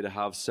not okay to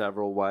have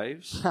several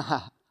wives?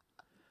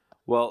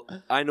 Well,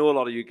 I know a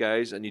lot of you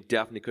guys, and you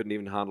definitely couldn't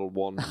even handle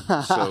one.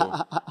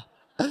 So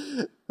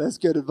that's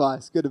good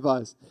advice. Good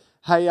advice.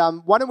 Hey,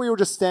 why don't we all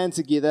just stand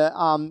together?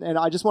 And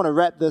I just want to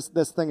wrap this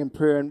thing in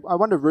prayer. And I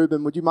wonder,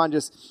 Ruben, would you mind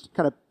just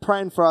kind of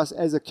praying for us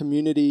as a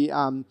community,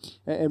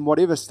 in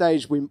whatever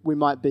stage we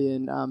might be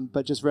in,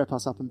 but just wrap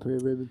us up in prayer,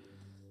 Ruben.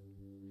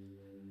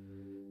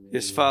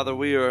 Yes, Father,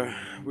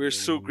 we're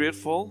so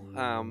grateful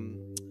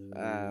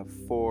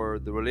for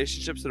the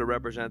relationships that are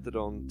represented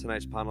on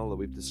tonight's panel that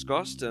we've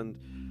discussed, and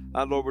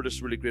Lord, we're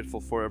just really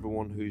grateful for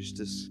everyone who's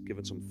just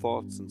given some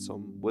thoughts and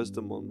some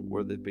wisdom on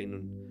where they've been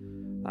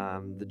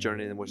and the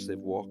journey in which they've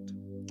walked.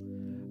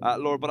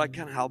 Lord, but I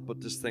can't help but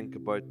just think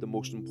about the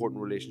most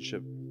important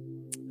relationship,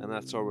 and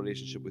that's our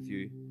relationship with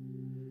you.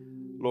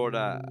 Lord,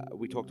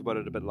 we talked about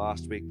it a bit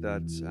last week,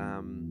 that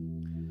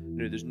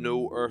there's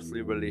no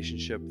earthly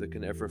relationship that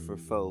can ever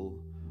fulfill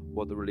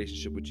what the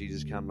relationship with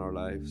Jesus can in our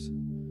lives.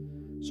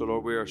 So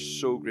Lord, we are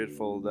so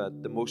grateful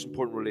that the most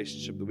important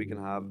relationship that we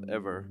can have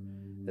ever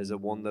is a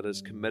one that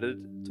is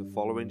committed to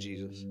following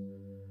Jesus.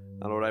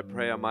 And Lord, I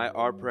pray,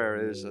 our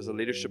prayer is, as a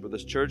leadership of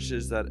this church,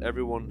 is that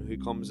everyone who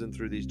comes in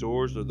through these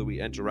doors or that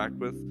we interact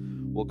with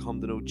will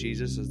come to know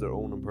Jesus as their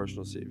own and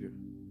personal Savior.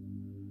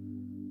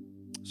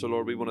 So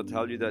Lord, we want to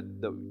tell you that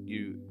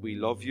we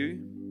love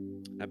you,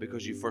 and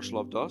because you first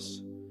loved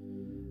us.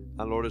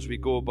 And Lord, as we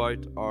go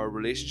about our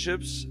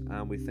relationships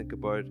and we think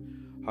about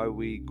how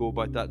we go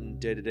about that in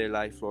day-to-day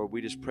life, Lord,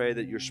 we just pray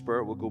that your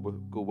Spirit will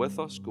go with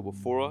us, go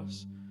before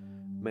us.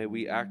 May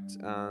we act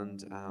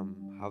and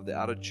have the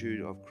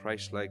attitude of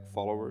Christ-like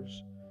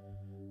followers.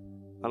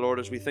 And Lord,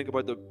 as we think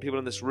about the people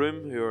in this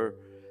room who are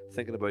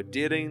thinking about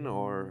dating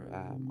or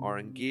are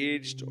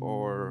engaged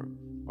or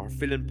are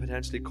feeling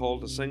potentially called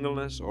to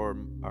singleness or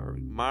are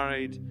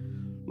married,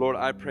 Lord,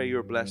 I pray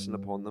your blessing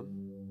upon them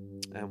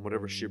in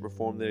whatever shape or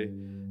form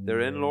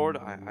they're in, Lord.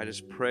 I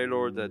just pray,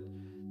 Lord, that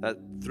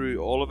through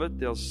all of it,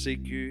 they'll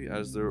seek you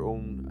as their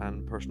own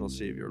and personal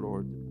Savior,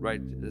 Lord, right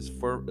at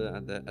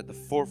the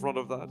forefront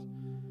of that.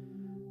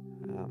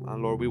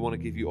 And Lord, we want to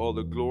give you all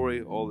the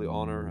glory, all the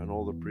honor, and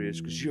all the praise,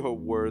 because you are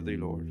worthy,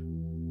 Lord.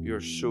 You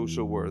are so,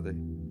 so worthy.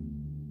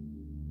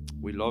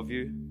 We love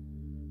you,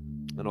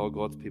 and all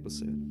God's people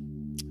say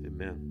it.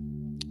 Amen.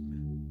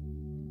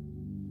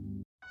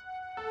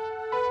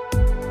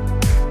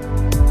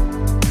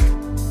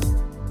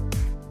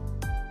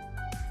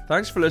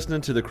 Thanks for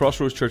listening to the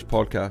Crossroads Church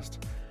podcast.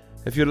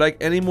 If you'd like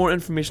any more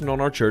information on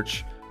our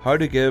church, how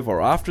to give,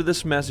 or after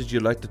this message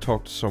you'd like to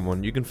talk to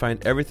someone, you can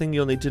find everything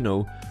you'll need to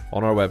know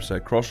on our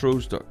website,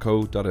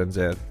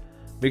 crossroads.co.nz.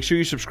 Make sure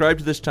you subscribe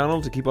to this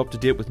channel to keep up to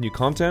date with new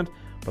content,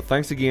 but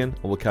thanks again,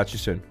 and we'll catch you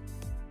soon.